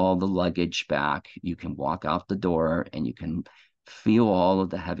bring all the luggage back. You can walk out the door and you can feel all of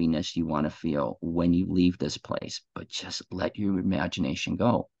the heaviness you want to feel when you leave this place, but just let your imagination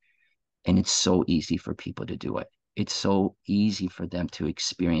go. And it's so easy for people to do it. It's so easy for them to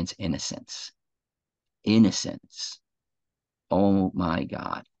experience innocence. Innocence. Oh my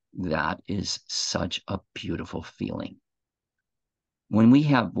God. That is such a beautiful feeling. When we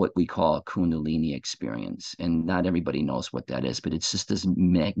have what we call a Kundalini experience, and not everybody knows what that is, but it's just this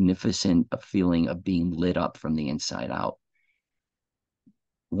magnificent feeling of being lit up from the inside out.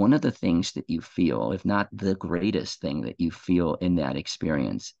 one of the things that you feel, if not the greatest thing that you feel in that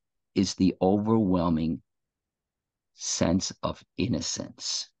experience, is the overwhelming sense of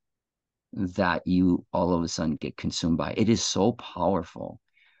innocence that you all of a sudden get consumed by. It is so powerful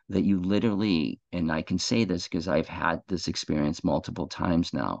that you literally, and I can say this because I've had this experience multiple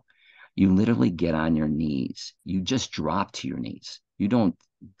times now, you literally get on your knees. You just drop to your knees. You don't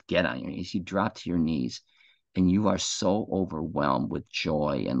get on your knees. You drop to your knees, and you are so overwhelmed with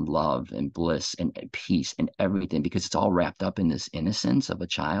joy and love and bliss and peace and everything, because it's all wrapped up in this innocence of a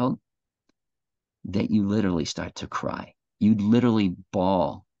child, that you literally start to cry. You literally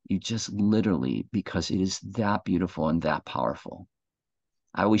bawl. You just literally, because it is that beautiful and that powerful.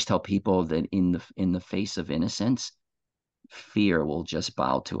 I always tell people that in the face of innocence, fear will just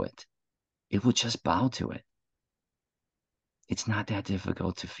bow to it. It will just bow to it. It's not that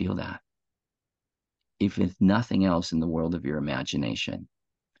difficult to feel that, if it's nothing else in the world of your imagination.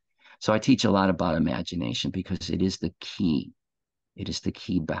 So I teach a lot about imagination because it is the key. It is the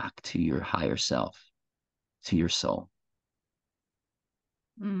key back to your higher self, to your soul.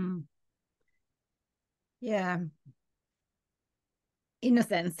 Mm. Yeah.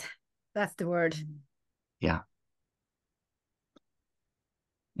 Innocence. That's the word. Yeah.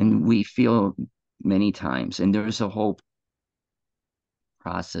 And we feel many times, and there's a whole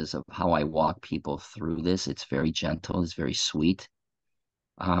process of how I walk people through this. It's very gentle, it's very sweet.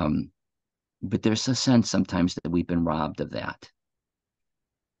 But there's a sense sometimes that we've been robbed of that.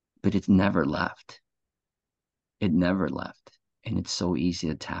 But it's never left. It never left. And it's so easy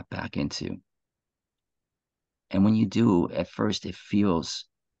to tap back into. And when you do, at first it feels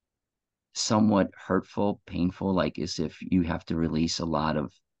somewhat hurtful, painful, like as if you have to release a lot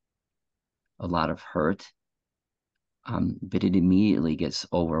of hurt. But it immediately gets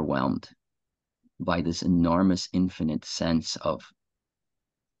overwhelmed by this enormous, infinite sense of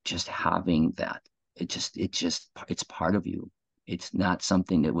just having that. It's part of you. It's not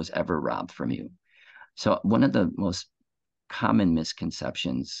something that was ever robbed from you. So one of the most common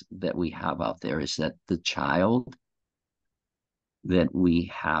misconceptions that we have out there is that the child that we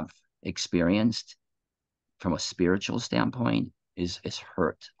have experienced from a spiritual standpoint is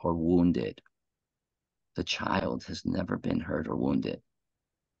hurt or wounded. The child has never been hurt or wounded.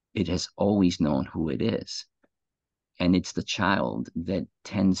 It has always known who it is. And it's the child that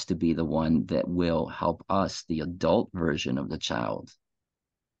tends to be the one that will help us, the adult version of the child,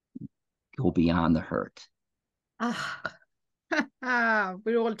 go beyond the hurt.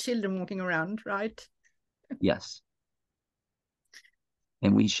 We're all children walking around, right? Yes.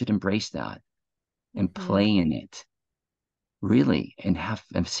 And we should embrace that and play in it, really, and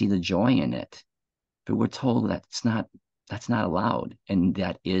see the joy in it. But we're told that's not allowed, and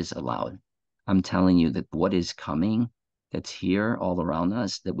that is allowed. I'm telling you that what is coming, that's here all around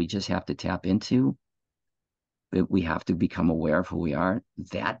us, that we just have to tap into, that we have to become aware of who we are.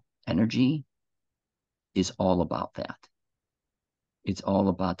 That energy is all about that. It's all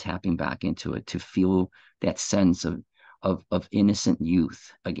about tapping back into it to feel that sense of innocent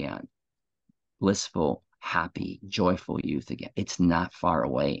youth again, blissful, happy, joyful youth again. It's not far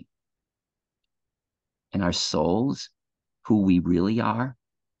away. And our souls, who we really are,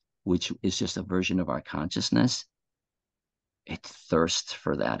 which is just a version of our consciousness, it thirsts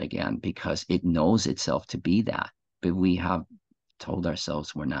for that again because it knows itself to be that. But we have told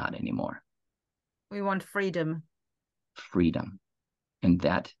ourselves we're not anymore. We want freedom. Freedom. And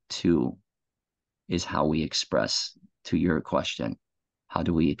that too is how we express, to your question, how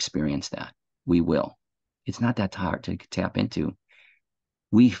do we experience that? We will. It's not that hard to tap into.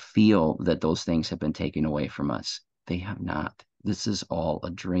 We feel that those things have been taken away from us. They have not. This is all a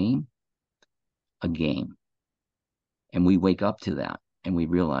dream, a game. And we wake up to that and we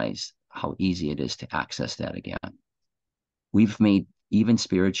realize how easy it is to access that again. We've made even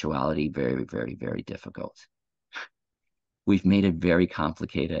spirituality very, very, very difficult. We've made it very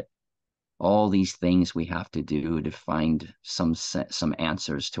complicated. All these things we have to do to find some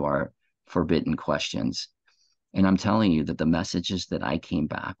answers to our forbidden questions. And I'm telling you that the messages that I came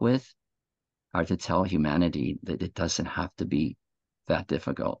back with are to tell humanity that it doesn't have to be that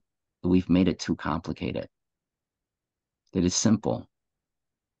difficult. We've made it too complicated. That it's simple.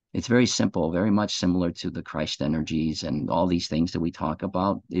 It's very simple, very much similar to the Christ energies and all these things that we talk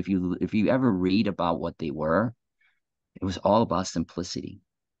about. If you ever read about what they were, it was all about simplicity.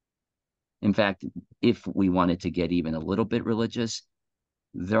 In fact, if we wanted to get even a little bit religious,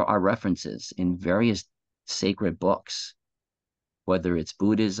 there are references in various sacred books, whether it's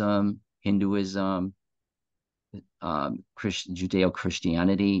Buddhism, Hinduism,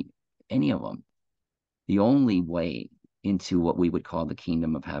 Judeo-Christianity, any of them. The only way into what we would call the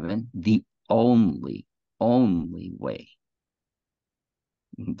kingdom of heaven, the only way,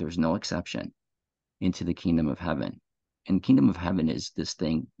 there's no exception, into the kingdom of heaven. And kingdom of heaven is this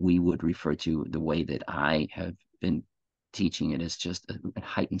thing we would refer to, the way that I have been teaching it, is just a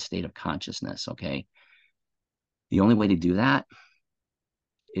heightened state of consciousness, okay? The only way to do that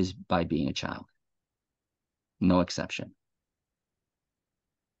is by being a child. No exception.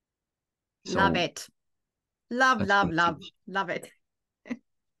 Love So it. Love, that's love, what I love, teach. love it.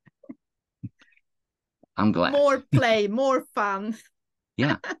 I'm glad. More play, more fun.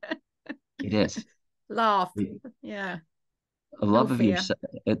 Yeah, it is. Laugh. Yeah. A No love of fear. yourself.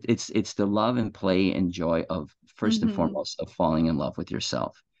 It's the love and play and joy of, first and Mm-hmm. foremost, of falling in love with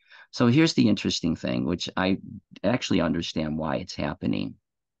yourself. So here's the interesting thing, which I actually understand why it's happening.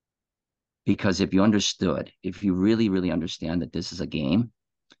 Because if you really, really understand that this is a game,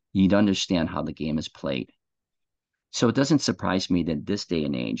 you'd understand how the game is played. So it doesn't surprise me that this day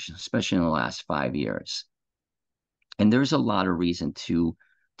and age, especially in the last 5 years, and there's a lot of reason to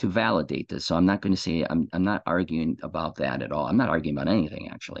validate this. So I'm not going to say I'm not arguing about that at all. I'm not arguing about anything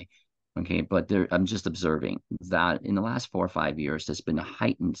actually. Okay, but I'm just observing that in the last 4 or 5 years, there's been a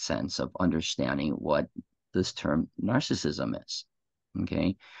heightened sense of understanding what this term narcissism is.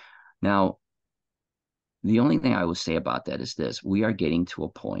 Okay, now the only thing I will say about that is this: we are getting to a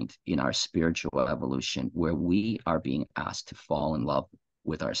point in our spiritual evolution where we are being asked to fall in love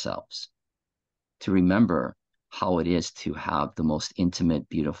with ourselves, to remember how it is to have the most intimate,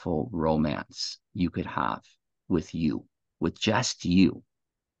 beautiful romance you could have with you, with just you.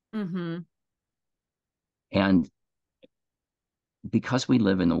 Mm-hmm. And because we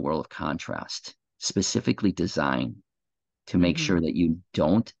live in a world of contrast, specifically designed to make Mm-hmm. sure that you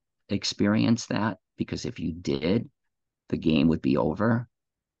don't experience that, because if you did, the game would be over.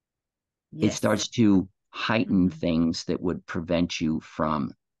 It Yes. starts to heighten Mm-hmm. things that would prevent you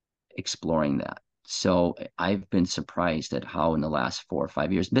from exploring that. So I've been surprised at how in the last 4 or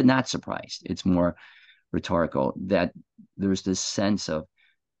 5 years, but not surprised, it's more rhetorical, that there's this sense of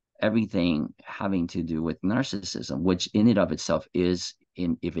everything having to do with narcissism, which in and of itself is,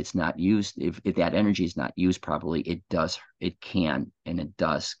 if it's not used, if that energy is not used properly, it can, and it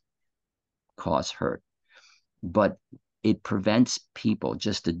does cause hurt. But it prevents people,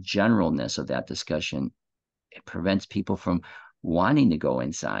 just the generalness of that discussion, it prevents people from wanting to go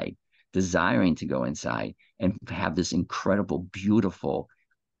inside, desiring to go inside and have this incredible, beautiful,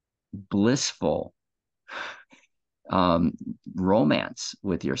 blissful um, romance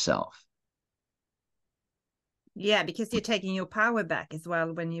with yourself. Yeah, because you're taking your power back as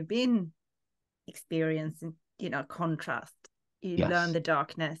well when you've been experiencing, contrast. You learn Yes. the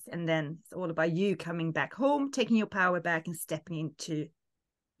darkness, and then it's all about you coming back home, taking your power back, and stepping into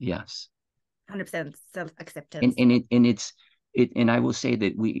Yes. 100% self And acceptance. and I will say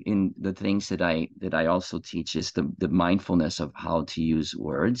that in the things that I also teach is the mindfulness of how to use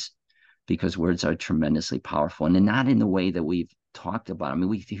words, because words are tremendously powerful, and not in the way that we've talked about. I mean,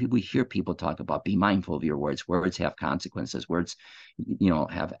 we hear people talk about, be mindful of your words. Words have consequences. Words,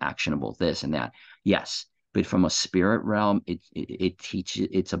 have actionable this and that. Yes, but from a spirit realm, it teaches.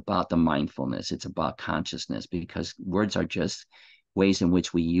 It's about the mindfulness. It's about consciousness, because words are just ways in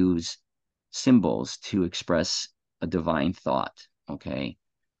which we use symbols to express a divine thought. Okay,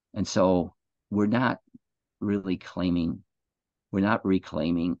 and so we're not really claiming. We're not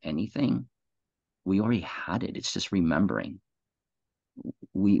reclaiming anything. We already had it. It's just remembering.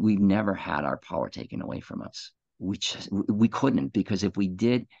 We've never had our power taken away from us. We couldn't, because if we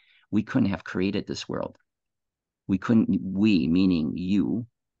did, we couldn't have created this world. We couldn't. We, meaning you,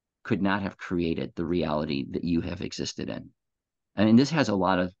 could not have created the reality that you have existed in. I mean, this has a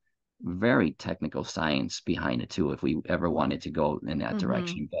lot of very technical science behind it too, if we ever wanted to go in that Mm-hmm.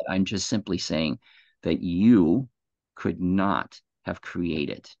 direction. But I'm just simply saying that you could not have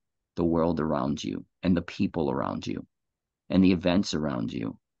created the world around you and the people around you and the events around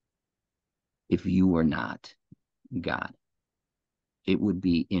you if you were not God. It would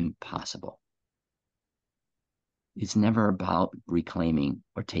be impossible. It's never about reclaiming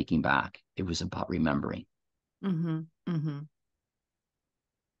or taking back. It was about remembering. Mm-hmm. Mm-hmm.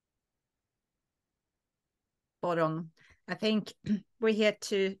 Spot on. I think we're here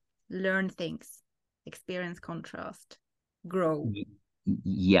to learn things, experience contrast, grow.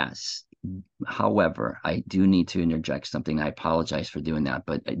 Yes. However, I do need to interject something. I apologize for doing that,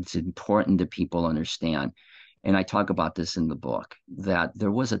 but it's important that people understand. And I talk about this in the book, that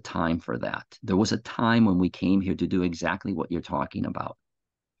there was a time for that. There was a time when we came here to do exactly what you're talking about.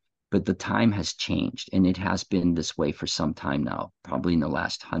 But the time has changed, and it has been this way for some time now, probably in the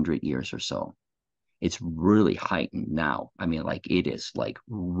last 100 years or so. It's really heightened now. I mean, like it is like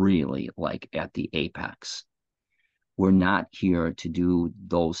really like at the apex. We're not here to do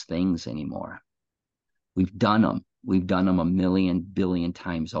those things anymore. We've done them. We've done them a million billion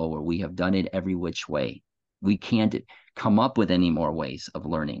times over. We have done it every which way. We can't come up with any more ways of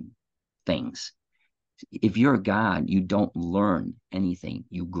learning things. If you're a God, you don't learn anything,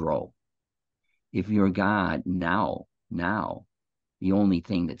 you grow. If you're a God now, the only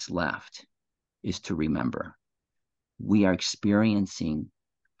thing that's left is to remember. We are experiencing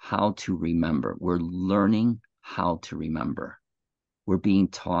how to remember. We're learning how to remember. We're being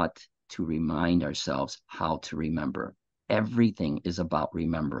taught to remind ourselves how to remember. Everything is about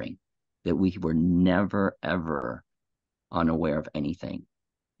remembering, that we were never, ever unaware of anything.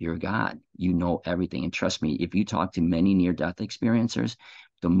 You're God. You know everything. And trust me, if you talk to many near-death experiencers,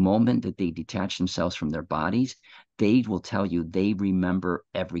 the moment that they detach themselves from their bodies, they will tell you they remember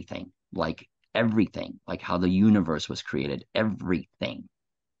everything, like how the universe was created, everything.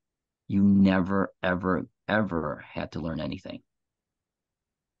 You never, ever, ever had to learn anything.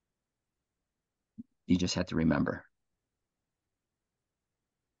 You just had to remember.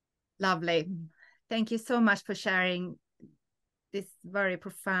 Lovely. Thank you so much for sharing this very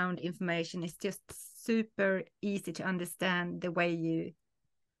profound information. It's just super easy to understand the way you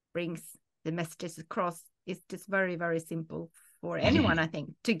brings the messages across. It's just very, very simple for anyone, I think,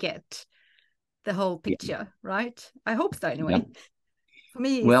 to get the whole picture, yeah. Right? I hope so anyway. Yeah. For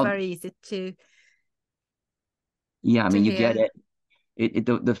me, it's very easy to I mean, you get it.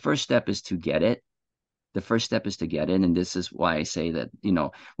 The first step is to get it. The first step is to get it. And this is why I say that, you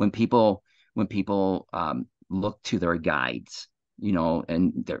know, when people look to their guides, you know,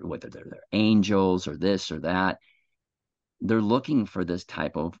 and whether they're angels or this or that, they're looking for this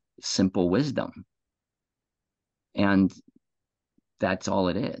type of simple wisdom. And that's all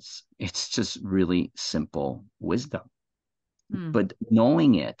it is. It's just really simple wisdom. But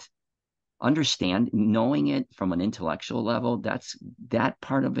knowing it, knowing it from an intellectual level, that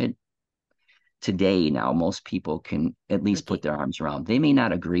part of it today. Now, most people can at least put their arms around. They may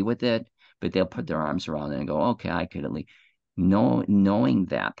not agree with it, but they'll put their arms around it and go, okay, I could at least knowing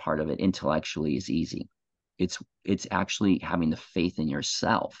that part of it intellectually is easy. It's actually having the faith in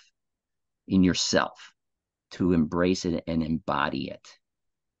yourself to embrace it and embody it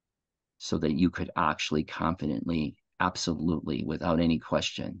so that you could actually confidently, absolutely, without any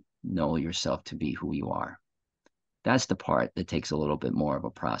question, know yourself to be who you are. That's the part that takes a little bit more of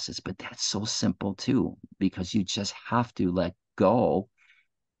a process, but that's so simple too, because you just have to let go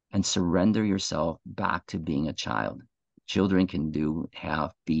and surrender yourself back to being a child. Children can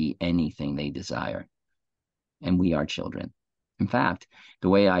be anything they desire. And we are children. In fact, the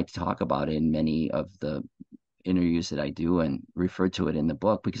way I talk about it in many of the interviews that I do and refer to it in the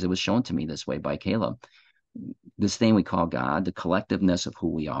book, because it was shown to me this way by Caleb, this thing we call God, the collectiveness of who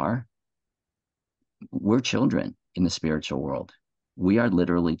we are, we're children in the spiritual world. We are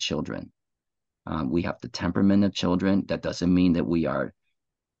literally children. We have the temperament of children. That doesn't mean that we are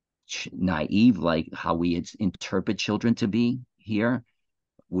naive, like how we interpret children to be here.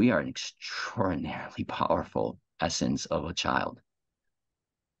 We are an extraordinarily powerful essence of a child.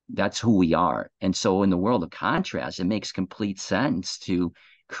 That's who we are. And so in the world of contrast, it makes complete sense to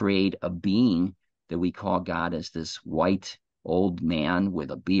create a being that we call God as this white old man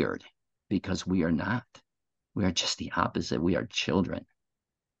with a beard, because we are not. We are just the opposite. We are children.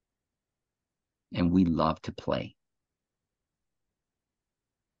 And we love to play.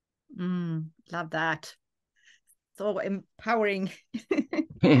 Love that. So empowering.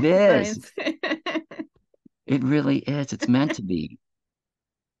 It is. It really is. It's meant to be.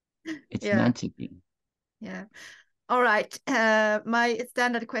 It's meant to be. Yeah. All right. My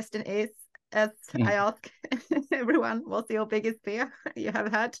standard question is, as I ask everyone, what's your biggest fear you have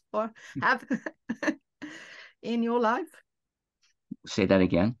had or have in your life? Say that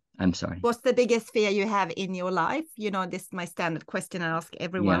again. I'm sorry. What's the biggest fear you have in your life? You know, this is my standard question I ask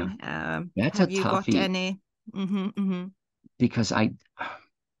everyone. Yeah. That's have a you toughie. got any? Because I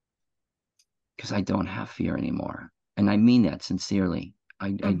don't have fear anymore. And I mean that sincerely.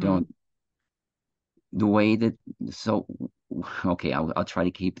 I don't. The way that, so, okay, I'll try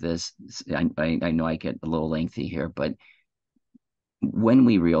to keep this. I know I get a little lengthy here, but when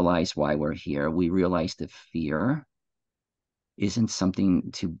we realize why we're here, we realize that fear isn't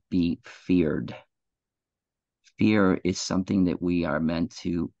something to be feared. Fear is something that we are meant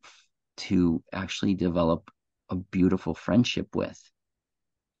to actually develop a beautiful friendship with.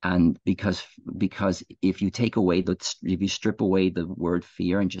 And because if you strip away the word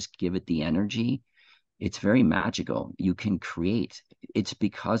fear and just give it the energy, It's very magical. You can create. It's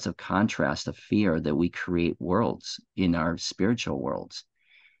because of contrast of fear that we create worlds in our spiritual worlds.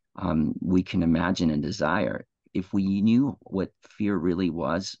 We can imagine and desire. If we knew what fear really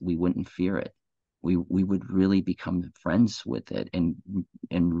was, we wouldn't fear it. We would really become friends with it and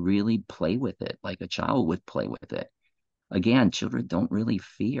really play with it like a child would play with it. Again, children don't really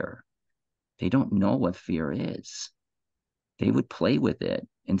fear. They don't know what fear is. They would play with it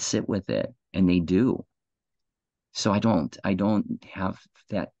and sit with it, and they do. So I don't have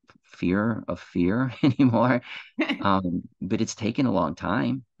that fear of fear anymore. But it's taken a long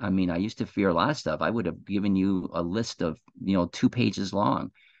time. I mean, I used to fear a lot of stuff. I would have given you a list of, 2 pages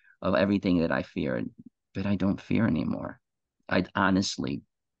long of everything that I feared, but I don't fear anymore. I honestly,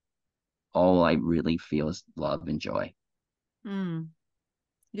 all I really feel is love and joy. Mm.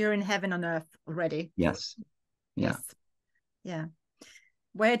 You're in heaven on earth already. Yes. Yeah. Yes. Yeah.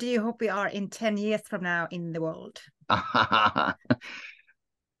 Where do you hope we are in 10 years from now in the world?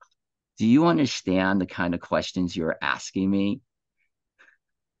 Do you understand the kind of questions you're asking me?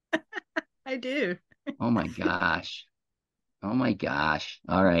 I do. Oh my gosh. Oh my gosh.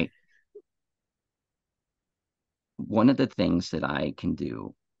 All right. One of the things that I can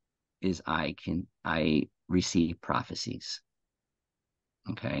do is I receive prophecies.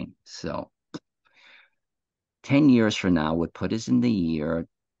 Okay. So 10 years from now would put us in the year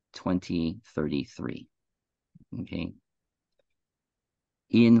 2033. Okay.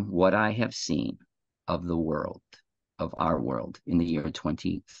 In what I have seen of the world, of our world in the year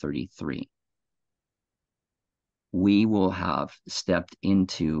 2033, we will have stepped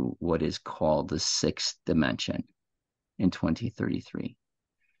into what is called the sixth dimension in 2033,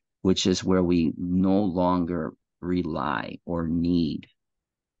 which is where we no longer rely or need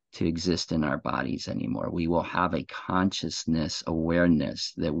to exist in our bodies anymore. We will have a consciousness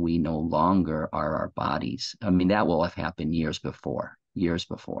awareness that we no longer are our bodies. I mean, that will have happened years before, years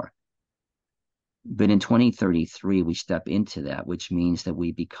before. But in 2033, we step into that, which means that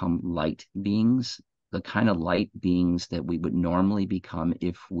we become light beings, the kind of light beings that we would normally become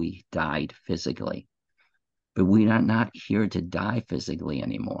if we died physically. But we are not here to die physically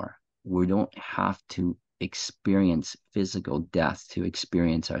anymore. We don't have to experience physical death to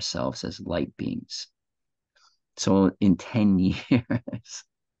experience ourselves as light beings. So in 10 years,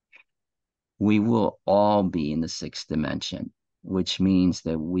 we will all be in the sixth dimension, which means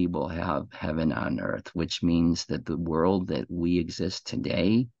that we will have heaven on earth, which means that the world that we exist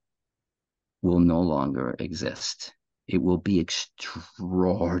today will no longer exist. It will be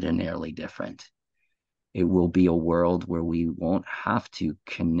extraordinarily different. It will be a world where we won't have to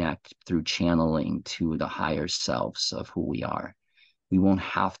connect through channeling to the higher selves of who we are. We won't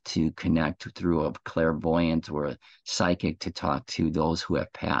have to connect through a clairvoyant or a psychic to talk to those who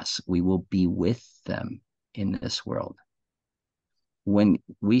have passed. We will be with them in this world. When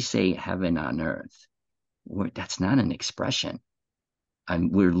we say heaven on earth, that's not an expression.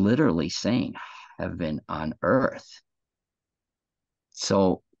 We're literally saying heaven on earth.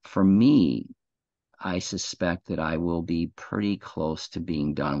 So for me, I suspect that I will be pretty close to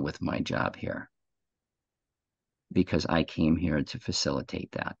being done with my job here because I came here to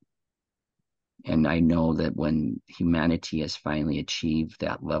facilitate that. And I know that when humanity has finally achieved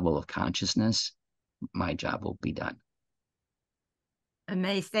that level of consciousness, my job will be done.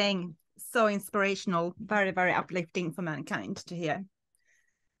 Amazing. So inspirational. Very, very uplifting for mankind to hear.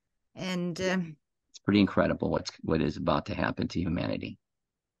 And it's pretty incredible what is about to happen to humanity.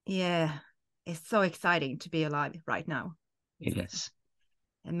 Yeah, it's so exciting to be alive right now. It is.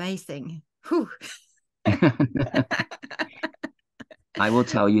 Amazing. Whew. I will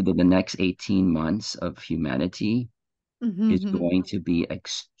tell you that the next 18 months of humanity is going to be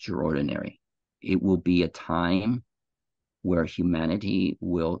extraordinary. It will be a time where humanity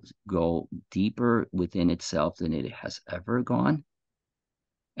will go deeper within itself than it has ever gone.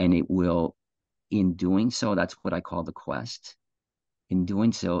 And it will, in doing so, that's what I call the quest. In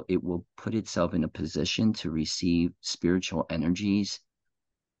doing so, it will put itself in a position to receive spiritual energies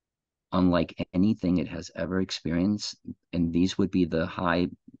unlike anything it has ever experienced. And these would be the high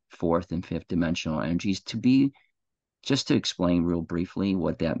fourth and fifth dimensional energies. Just to explain real briefly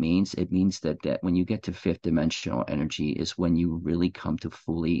what that means, it means that when you get to fifth dimensional energy is when you really come to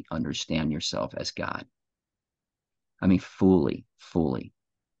fully understand yourself as God. I mean, fully.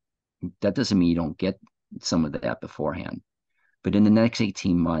 That doesn't mean you don't get some of that beforehand. But in the next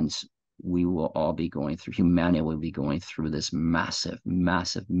 18 months, we will all be going through, humanity will be going through this massive,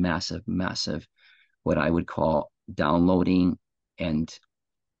 what I would call downloading and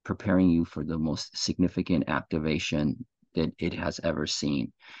preparing you for the most significant activation that it has ever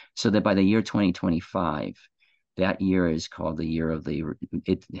seen. So that by the year 2025, that year is called the year of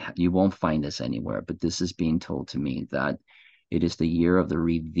you won't find this anywhere, but this is being told to me that it is the year of the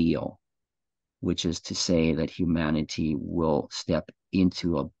reveal, which is to say that humanity will step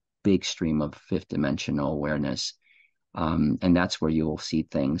into a big stream of fifth dimensional awareness. And that's where you will see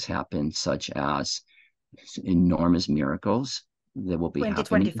things happen, such as enormous miracles that will be happening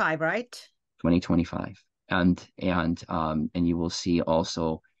 2025, right? 2025. And you will see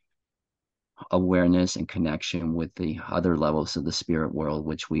also awareness and connection with the other levels of the spirit world,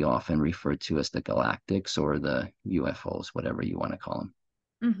 which we often refer to as the galactics or the UFOs, whatever you want to call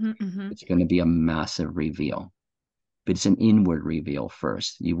them. It's going to be a massive reveal, but it's an inward reveal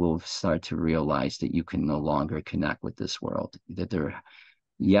first. You will start to realize that you can no longer connect with this world,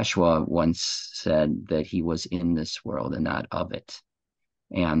 Yeshua once said that he was in this world and not of it.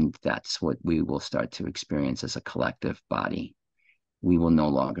 And that's what we will start to experience as a collective body. We will no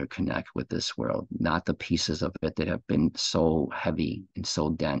longer connect with this world, not the pieces of it that have been so heavy and so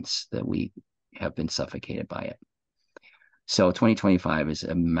dense that we have been suffocated by it. So 2025 is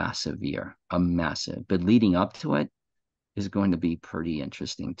a massive year, but leading up to it is going to be pretty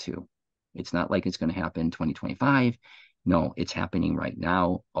interesting too. It's not like it's going to happen in 2025. No, it's happening right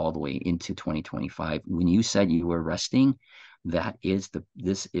now, all the way into 2025. When you said you were resting, this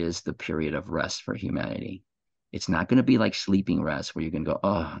is the period of rest for humanity. It's not going to be like sleeping rest where you're going to go,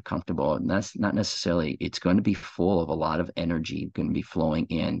 oh, comfortable. And that's not necessarily, it's going to be full of a lot of energy, going to be flowing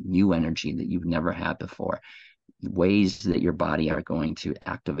in, new energy that you've never had before, ways that your body are going to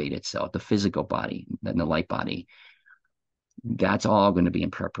activate itself, the physical body and the light body. That's all going to be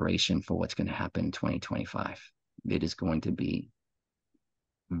in preparation for what's going to happen in 2025. It is going to be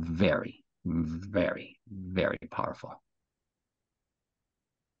very, very, very powerful.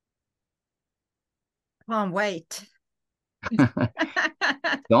 Can't wait.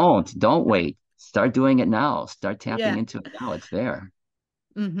 Don't wait. Start doing it now. Start tapping Yeah. into it now. It's there.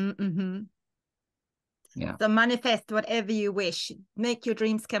 Yeah. So manifest whatever you wish. Make your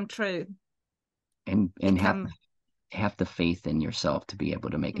dreams come true. And have the faith in yourself to be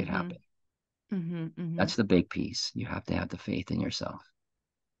able to make it happen. That's the big piece. You have to have the faith in yourself.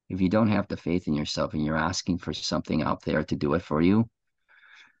 If you don't have the faith in yourself and you're asking for something out there to do it for you,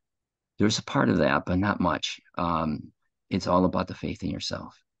 there's a part of that, but not much. It's all about the faith in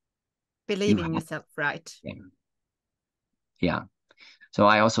yourself. Believe in yourself, right? Yeah. So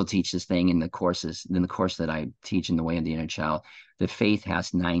I also teach this thing in the course that I teach in The Way of the Inner Child, that faith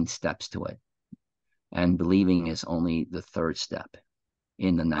has 9 steps to it. And believing is only the 3rd step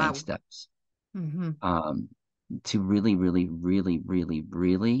in the 9 steps. To really, really, really, really,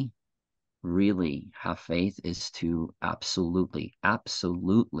 really, really have faith is to absolutely,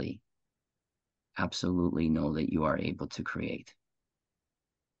 absolutely, absolutely know that you are able to create.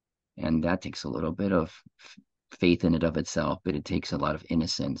 And that takes a little bit of faith in it of itself, but it takes a lot of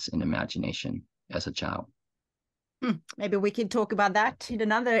innocence and imagination as a child. Maybe we can talk about that in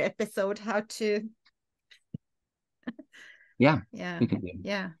another episode, how to... Yeah.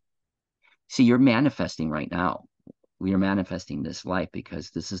 See, you're manifesting right now. We are manifesting this life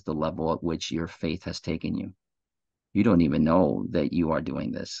because this is the level at which your faith has taken you. You don't even know that you are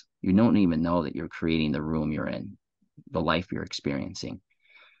doing this. You don't even know that you're creating the room you're in, the life you're experiencing.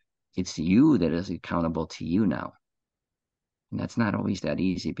 It's you that is accountable to you now. And that's not always that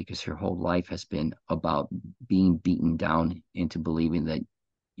easy because your whole life has been about being beaten down into believing that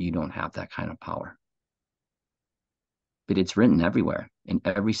you don't have that kind of power. But it's written everywhere. In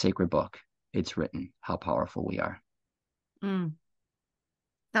every sacred book, it's written how powerful we are.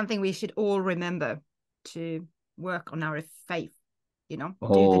 Something we should all remember to work on our faith, do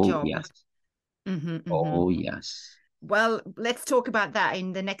the job. Yes. Oh, yes. Well, let's talk about that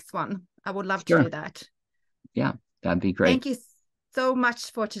in the next one. I would love to do that. Yeah, that'd be great. Thank you so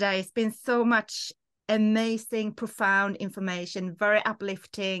much for today. It's been so much amazing, profound information, very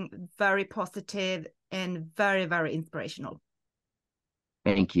uplifting, very positive, and very, very inspirational.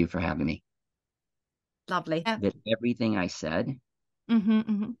 Thank you for having me. Lovely. That everything I said, I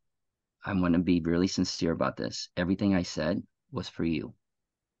want to be really sincere about this. Everything I said was for you.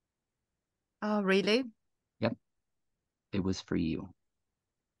 Oh, really? Yep. It was for you.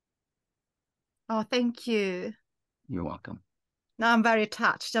 Oh, thank you. You're welcome. Now I'm very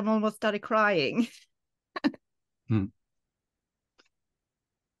touched. I'm almost started crying.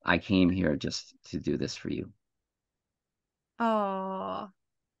 I came here just to do this for you. Oh,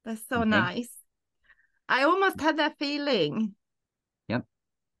 that's so nice. I almost had that feeling. Yep.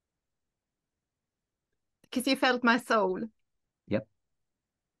 Because you felt my soul. Yep.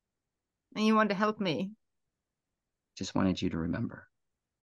 And you want to help me. Just wanted you to remember.